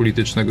podziału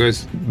politycznego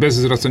jest bez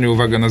zwracania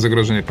uwagi na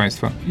zagrożenie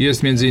państwa.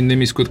 Jest między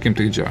innymi skutkiem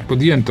tych działań.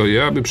 Podjęto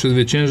je, aby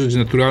przezwyciężyć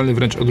naturalny,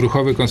 wręcz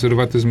odruchowy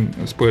konserwatyzm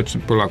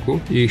społeczny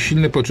Polaków i ich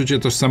silne poczucie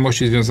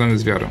tożsamości związane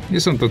z wiarą. Nie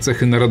są to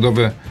cechy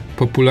narodowe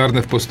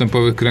popularne w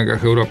postępowych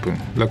kręgach Europy,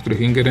 dla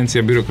których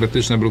ingerencja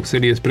biurokratyczna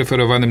Brukseli jest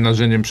preferowanym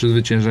narzędziem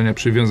przezwyciężenia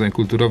przywiązań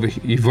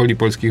kulturowych i woli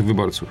polskich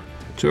wyborców.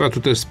 Trzeba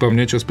tu też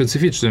wspomnieć o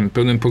specyficznym,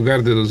 pełnym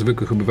pogardy do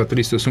zwykłych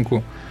obywateli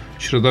stosunku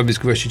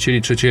środowisk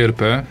właścicieli III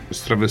RP,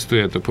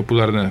 strawestuję to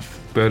popularne w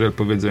PRL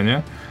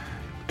powiedzenie,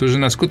 którzy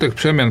na skutek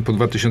przemian po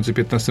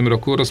 2015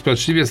 roku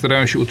rozpaczliwie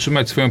starają się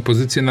utrzymać swoją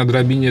pozycję na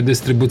drabinie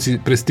dystrybucji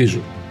prestiżu.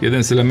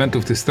 Jeden z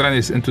elementów tych starań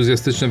jest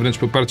entuzjastyczne wręcz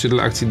poparcie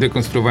dla akcji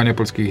dekonstruowania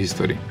polskiej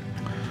historii.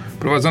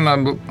 Prowadzona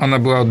ona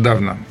była od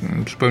dawna.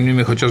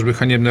 Przypomnijmy chociażby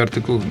haniebny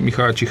artykuł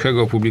Michała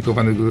Cichego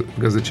opublikowany w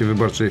Gazecie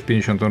Wyborczej w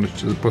 50.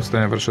 rocznicę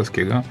Powstania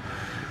Warszawskiego.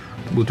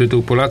 To był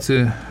tytuł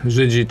Polacy,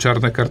 Żydzi,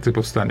 czarne karty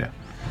powstania.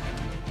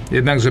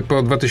 Jednakże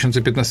po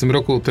 2015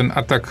 roku ten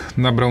atak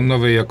nabrał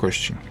nowej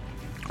jakości.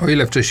 O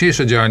ile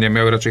wcześniejsze działania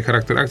miały raczej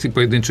charakter akcji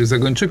pojedynczych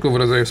zagończyków w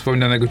rodzaju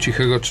wspomnianego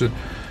Cichego czy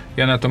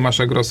Jana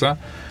Tomasza Grossa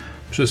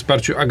przy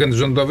wsparciu agent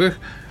rządowych,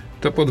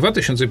 to po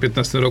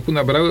 2015 roku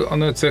nabrały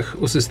one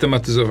cech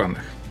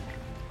usystematyzowanych.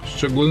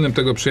 Szczególnym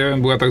tego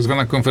przejawem była tak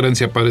zwana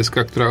konferencja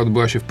paryska, która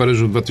odbyła się w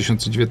Paryżu w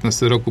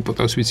 2019 roku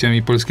pod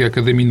auspicjami Polskiej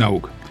Akademii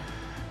Nauk,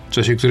 w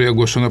czasie której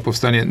ogłoszono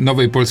powstanie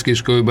nowej polskiej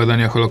szkoły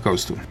badania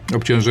Holokaustu,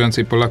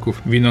 obciążającej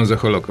Polaków winą za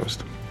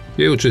Holokaust.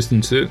 Jej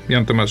uczestnicy,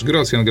 Jan Tomasz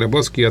Gross, Jan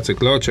Grabowski,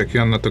 Jacek Leociak,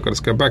 Joanna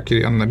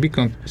Tokarska-Bakier, Anna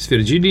Bikont,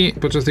 stwierdzili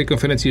podczas tej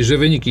konferencji, że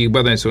wyniki ich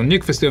badań są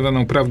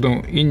niekwestionowaną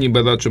prawdą i inni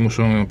badacze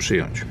muszą ją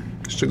przyjąć.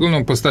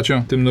 Szczególną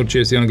postacią w tym nurcie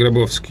jest Jan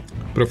Grabowski,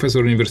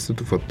 profesor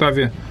Uniwersytetu w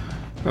Ottawie,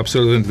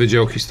 absolwent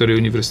Wydziału Historii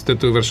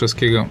Uniwersytetu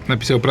Warszawskiego.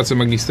 Napisał pracę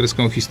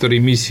magisterską o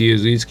historii misji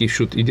jezuickich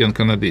wśród Indian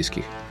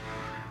kanadyjskich.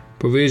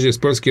 Po wyjeździe z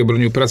Polski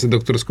obronił pracę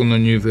doktorską na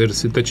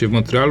Uniwersytecie w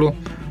Montrealu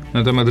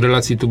na temat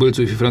relacji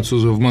tubylców i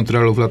Francuzów w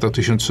Montrealu w latach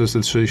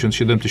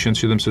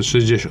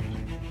 1667-1760.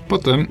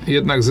 Potem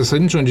jednak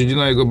zasadniczą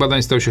dziedziną jego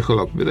badań stał się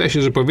Holokaust. Wydaje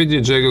się, że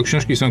powiedzieć, że jego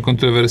książki są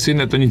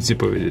kontrowersyjne, to nic nie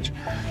powiedzieć.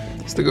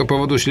 Z tego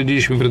powodu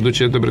śledziliśmy w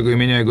Reducie dobrego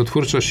imienia jego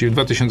twórczość i w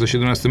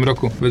 2017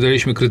 roku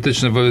wydaliśmy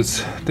krytyczne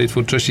wobec tej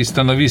twórczości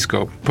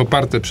stanowisko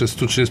poparte przez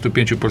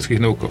 135 polskich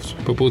naukowców.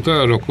 Po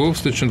 1,5 roku, w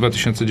styczniu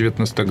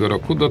 2019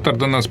 roku, dotarł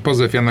do nas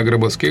pozew Jana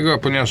Grabowskiego, a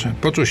ponieważ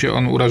poczuł się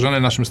on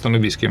urażony naszym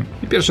stanowiskiem.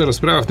 I pierwsza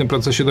rozprawa w tym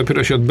procesie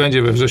dopiero się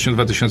odbędzie we wrześniu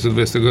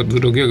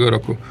 2022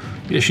 roku,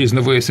 jeśli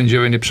znowu jej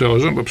sędziowie nie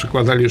przełożą, bo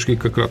przekładali już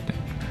kilkakrotnie.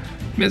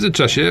 W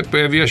międzyczasie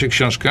pojawiła się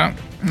książka,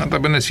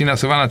 notabene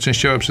sfinansowana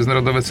częściowo przez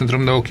Narodowe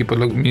Centrum Nauki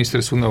pod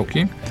Ministerstwu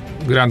Nauki.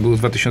 Grant był z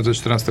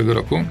 2014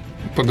 roku,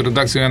 pod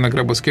redakcją Jana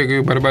Grabowskiego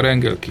i Barbary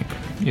Engelking,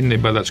 innej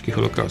badaczki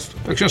Holokaustu.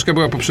 Ta książka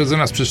była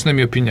poprzedzona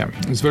sprzecznymi opiniami.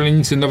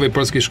 Zwolennicy nowej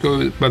polskiej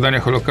szkoły badania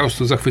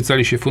Holokaustu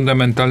zachwycali się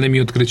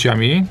fundamentalnymi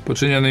odkryciami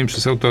poczynionymi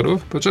przez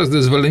autorów, podczas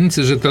gdy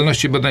zwolennicy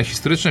rzetelności badań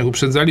historycznych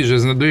uprzedzali, że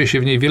znajduje się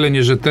w niej wiele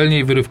nierzetelnie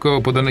i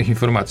wyrywkowo podanych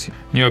informacji,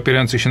 nie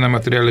opierających się na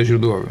materiale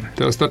źródłowym.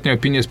 Te ostatnie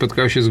opinie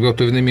spotkały się z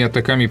gwałtownymi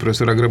atakami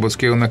profesora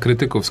Grabowskiego na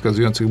krytyków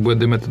wskazujących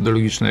błędy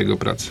metodologiczne jego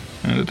pracy.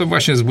 To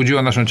właśnie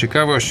wzbudziło naszą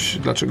ciekawość,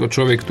 dlaczego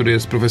człowiek, który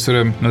jest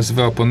profesorem,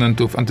 nazywa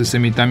oponentów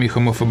antysemitami,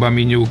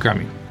 homofobami i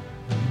nieukami.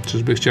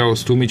 Czyżby chciał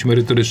stłumić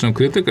merytoryczną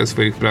krytykę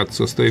swoich prac,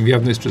 co stoi w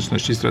jawnej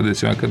sprzeczności z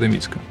tradycją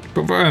akademicką.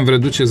 Powołałem w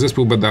Reducie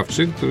zespół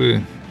badawczy,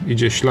 który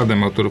idzie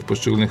śladem autorów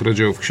poszczególnych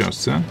rozdziałów w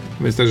książce,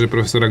 więc także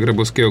profesora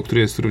Grabowskiego,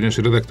 który jest również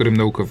redaktorem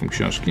naukowym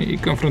książki, i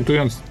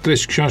konfrontując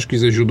treść książki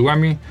ze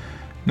źródłami,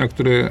 na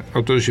które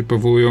autorzy się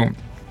powołują,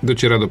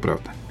 dociera do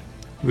prawdy.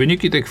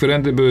 Wyniki tej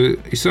kwerendy były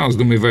i są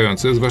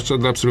zdumiewające, zwłaszcza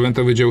dla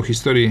absolwenta Wydziału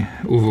Historii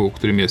UW,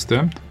 którym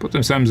jestem. Po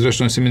tym samym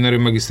zresztą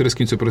seminarium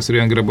magisterskim co profesor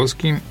Jan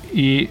Grabowski,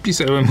 i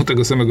pisałem u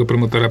tego samego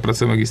promotora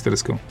pracę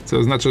magisterską. Co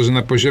oznacza, że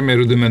na poziomie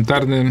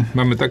rudymentarnym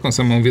mamy taką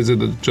samą wiedzę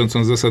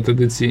dotyczącą zasad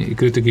edycji i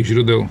krytyki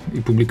źródeł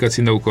i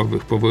publikacji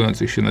naukowych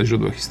powołujących się na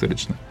źródła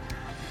historyczne.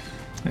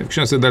 W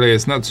książce dalej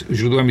jest nad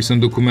źródłami są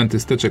dokumenty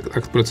z teczek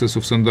akt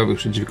procesów sądowych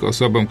przeciwko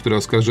osobom, które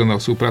oskarżono o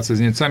współpracę z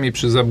Niemcami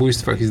przy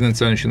zabójstwach i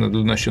znęcaniu się nad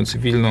ludnością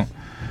cywilną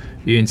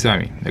i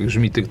jeńcami. Jak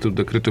brzmi tytuł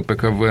dekretu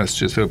PKWS z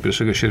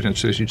 31 sierpnia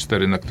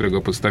 1944, na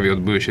którego podstawie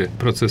odbyły się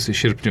procesy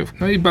sierpniówki.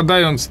 No i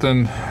badając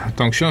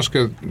tą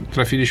książkę,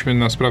 trafiliśmy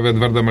na sprawę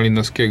Edwarda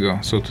Malinowskiego,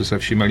 sołtysa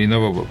wsi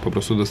Malinowo, bo po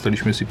prostu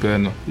dostaliśmy z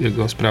IPN-u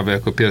jego sprawę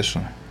jako pierwszą.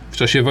 W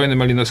czasie wojny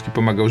Malinowski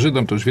pomagał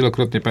Żydom, to już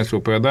wielokrotnie Państwu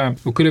opowiadałem.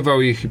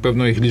 Ukrywał ich i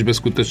pewną ich liczbę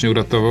skutecznie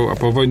uratował, a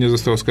po wojnie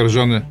został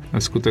oskarżony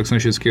na skutek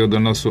sąsiedzkiego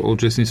donosu o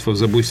uczestnictwo w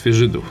zabójstwie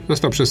Żydów.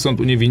 Został przez sąd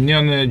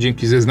uniewinniony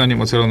dzięki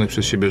zeznaniom ocalonych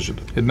przez siebie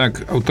Żydów.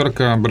 Jednak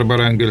autorka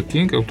Barbara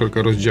Engelking,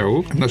 autorka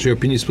rozdziału, w naszej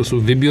opinii w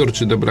sposób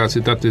wybiórczy dobrała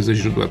cytaty ze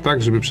źródła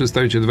tak, żeby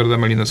przedstawić Edwarda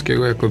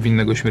Malinowskiego jako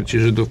winnego śmierci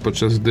Żydów,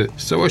 podczas gdy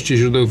z całości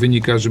źródeł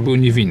wynika, że był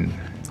niewinny.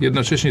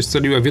 Jednocześnie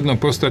scaliła w jedną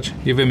postać,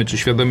 nie wiemy czy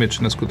świadomie,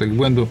 czy na skutek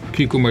błędu,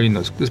 kilku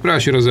Malinowskich. Gdy sprawa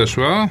się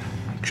rozeszła,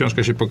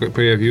 książka się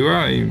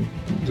pojawiła i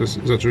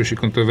zaczęły się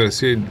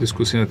kontrowersje i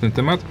dyskusje na ten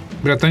temat.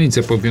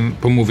 Bratanica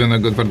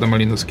pomówionego Edwarda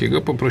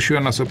Malinowskiego poprosiła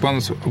nas o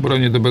pomoc w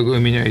obronie dobrego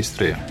imienia jej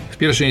stryja. W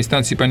pierwszej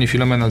instancji pani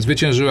Filomena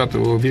zwyciężyła, to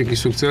był wielki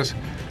sukces.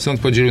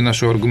 Sąd podzielił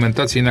naszą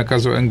argumentację i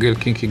nakazał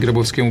Engelking i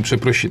Grabowskiemu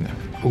przeprosiny.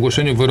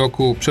 Ogłoszeniu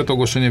wyroku, przed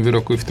ogłoszeniem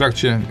wyroku i w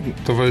trakcie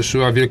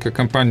towarzyszyła wielka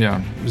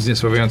kampania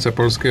zniesławiająca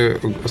Polskę,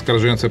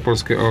 oskarżająca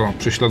Polskę o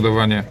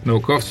prześladowanie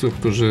naukowców,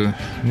 którzy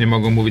nie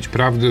mogą mówić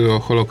prawdy o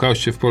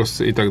Holokauście w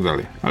Polsce i tak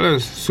dalej. Ale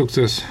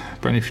sukces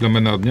pani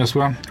Filomena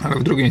odniosła, ale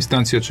w drugiej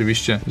instancji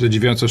oczywiście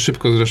zadziwiająco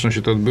szybko zresztą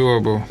się to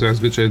odbyło, bo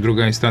zazwyczaj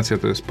druga instancja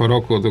to jest po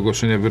roku od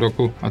ogłoszenia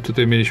wyroku, a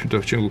tutaj mieliśmy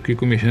to w ciągu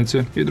kilku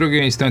miesięcy. I w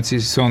drugiej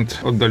instancji sąd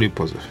oddalił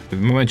pozew.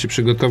 W momencie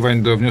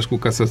przygotowań do wniosku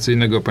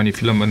kasacyjnego pani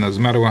Filomena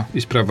zmarła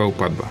i sprawa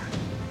upadła.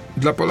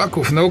 Dla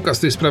Polaków nauka z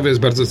tej sprawy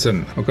jest bardzo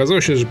cenna.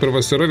 Okazało się, że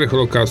profesorowie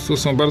Holokaustu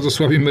są bardzo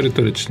słabi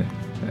merytorycznie.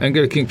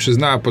 Engelking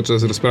przyznała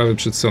podczas rozprawy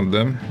przed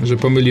sądem, że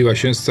pomyliła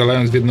się,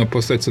 scalając w jedną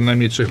postać co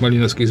najmniej 3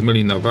 Malinowskich z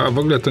Malinowa, a w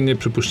ogóle to nie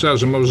przypuszczała,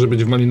 że może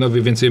być w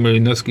Malinowie więcej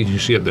Malinowskich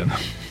niż jeden.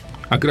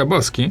 A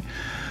Grabowski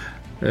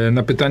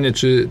na pytanie,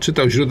 czy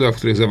czytał źródła, w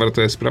których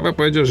zawarta jest sprawa,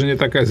 powiedział, że nie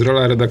taka jest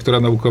rola redaktora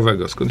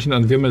naukowego.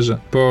 Skądinąd wiemy, że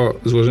po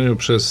złożeniu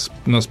przez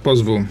nas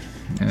pozwu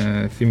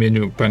w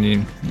imieniu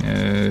pani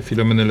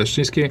Filomeny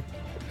Leszczyńskiej,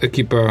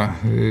 ekipa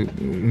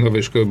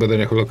Nowej Szkoły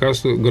Badania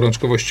Holokaustu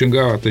gorączkowo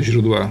ściągała te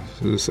źródła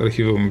z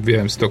archiwum w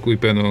Białymstoku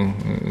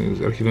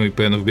z archiwum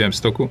IPN-u w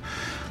Białymstoku.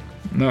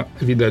 No,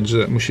 widać,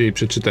 że musieli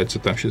przeczytać, co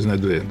tam się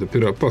znajduje,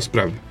 dopiero po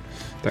sprawie.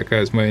 Taka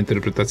jest moja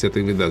interpretacja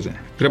tych wydarzeń.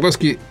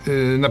 Grabowski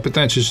na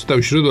pytanie, czy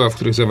czytał źródła, w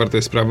których zawarta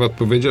jest sprawa,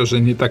 odpowiedział,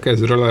 że nie taka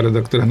jest rola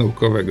redaktora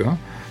naukowego.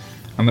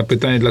 A na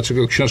pytanie,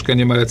 dlaczego książka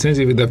nie ma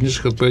recenzji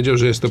wydawniczych, odpowiedział,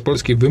 że jest to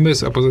polski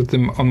wymysł, a poza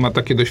tym on ma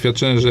takie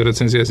doświadczenie, że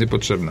recenzja jest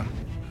niepotrzebna.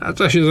 A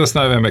to się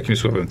zastanawiam, jakim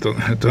słowem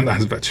to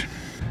nazwać.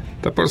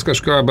 Ta Polska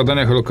Szkoła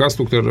Badania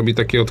Holokaustu, która robi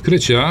takie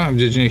odkrycia w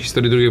dziedzinie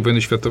historii II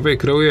wojny światowej,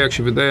 kreuje, jak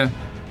się wydaje,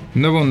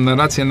 nową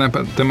narrację na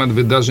temat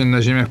wydarzeń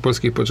na ziemiach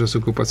polskich podczas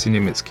okupacji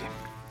niemieckiej.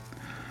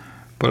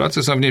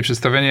 Polacy są w niej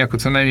przedstawiani jako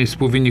co najmniej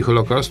współwinni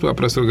Holokaustu, a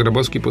profesor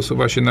Grabowski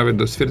posuwa się nawet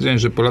do stwierdzeń,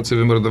 że Polacy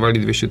wymordowali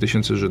 200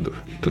 000 Żydów.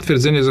 To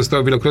twierdzenie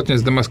zostało wielokrotnie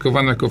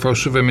zdemaskowane jako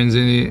fałszywe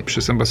m.in.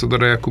 przez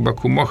ambasadora Jakuba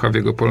Kumocha w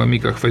jego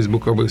polemikach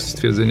facebookowych z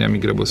stwierdzeniami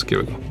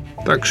Grabowskiego.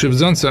 Ta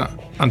krzywdząca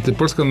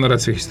antypolska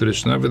narracja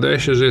historyczna wydaje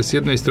się, że jest z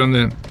jednej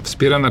strony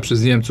wspierana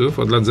przez Niemców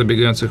od lat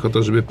zabiegających o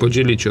to, żeby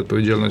podzielić się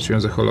odpowiedzialnością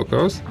za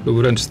Holokaust lub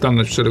wręcz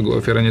stanąć w szeregu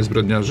ofiar, nie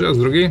zbrodniarzy, a z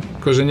drugiej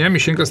korzeniami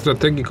sięga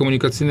strategii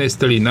komunikacyjnej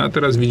Stalina.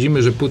 Teraz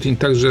widzimy, że Putin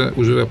także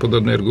używa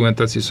podobnej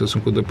argumentacji w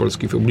stosunku do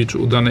Polski w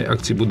obliczu udanej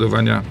akcji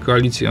budowania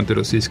koalicji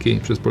antyrosyjskiej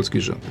przez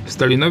polski rząd.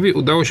 Stalinowi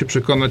udało się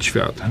przekonać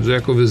świat, że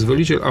jako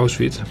wyzwoliciel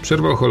Auschwitz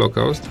przerwał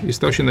Holokaust i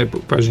stał się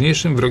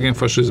najpoważniejszym wrogiem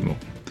faszyzmu.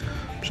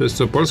 Przez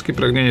co polskie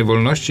pragnienie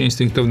wolności,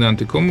 instynktowny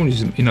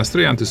antykomunizm i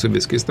nastroje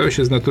antysowieckie stały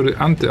się z natury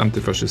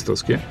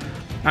antyfaszystowskie,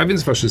 a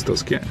więc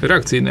faszystowskie,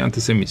 reakcyjne,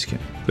 antysemickie.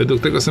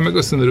 Według tego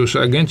samego scenariusza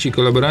agenci i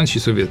kolaboranci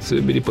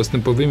sowieccy byli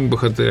postępowymi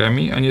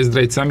bohaterami, a nie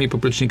zdrajcami i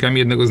poplecznikami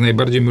jednego z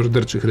najbardziej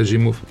morderczych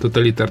reżimów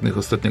totalitarnych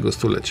ostatniego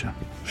stulecia.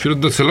 Wśród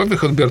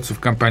docelowych odbiorców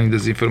kampanii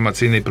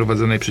dezinformacyjnej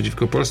prowadzonej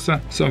przeciwko Polsce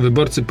są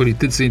wyborcy,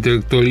 politycy,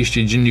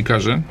 intelektualiści i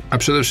dziennikarze, a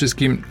przede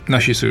wszystkim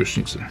nasi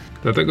sojusznicy.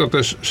 Dlatego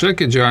też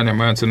wszelkie działania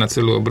mające na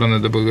celu obronę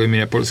dobrego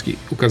imienia Polski,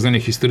 ukazanie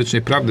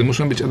historycznej prawdy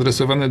muszą być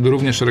adresowane do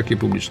równie szerokiej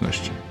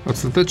publiczności.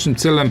 Ostatecznym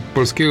celem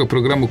polskiego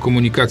programu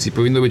komunikacji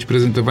powinno być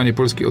prezentowanie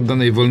Polski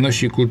oddanej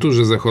wolności i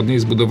kulturze zachodniej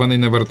zbudowanej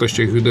na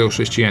wartościach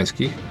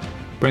judeo-chrześcijańskich,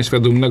 państwa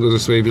dumnego ze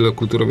swojej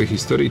wielokulturowej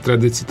historii i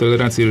tradycji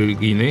tolerancji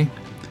religijnej,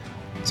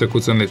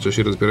 zakłóconej w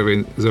czasie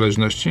rozbiorowej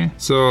zależności,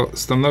 co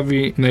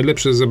stanowi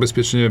najlepsze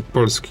zabezpieczenie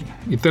Polski.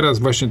 I teraz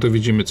właśnie to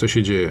widzimy, co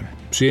się dzieje.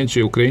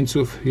 Przyjęcie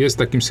Ukraińców jest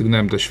takim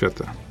sygnałem dla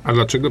świata. A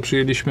dlaczego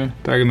przyjęliśmy?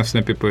 Tak jak na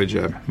wstępie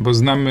powiedziałem. Bo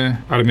znamy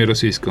armię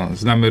rosyjską,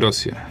 znamy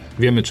Rosję.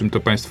 Wiemy, czym to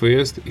państwo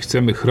jest i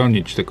chcemy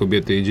chronić te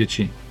kobiety i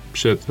dzieci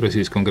przed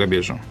rosyjską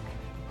grabieżą.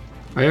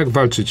 A jak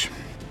walczyć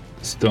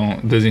z tą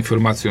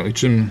dezinformacją i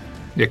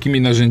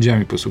jakimi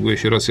narzędziami posługuje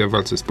się Rosja w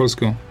walce z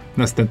Polską? W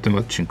następnym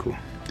odcinku.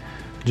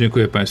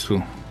 Dziękuję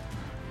Państwu.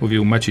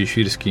 Mówił Maciej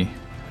Świrski,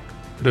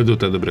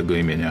 Reduta Dobrego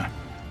Imienia.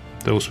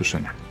 Do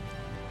usłyszenia.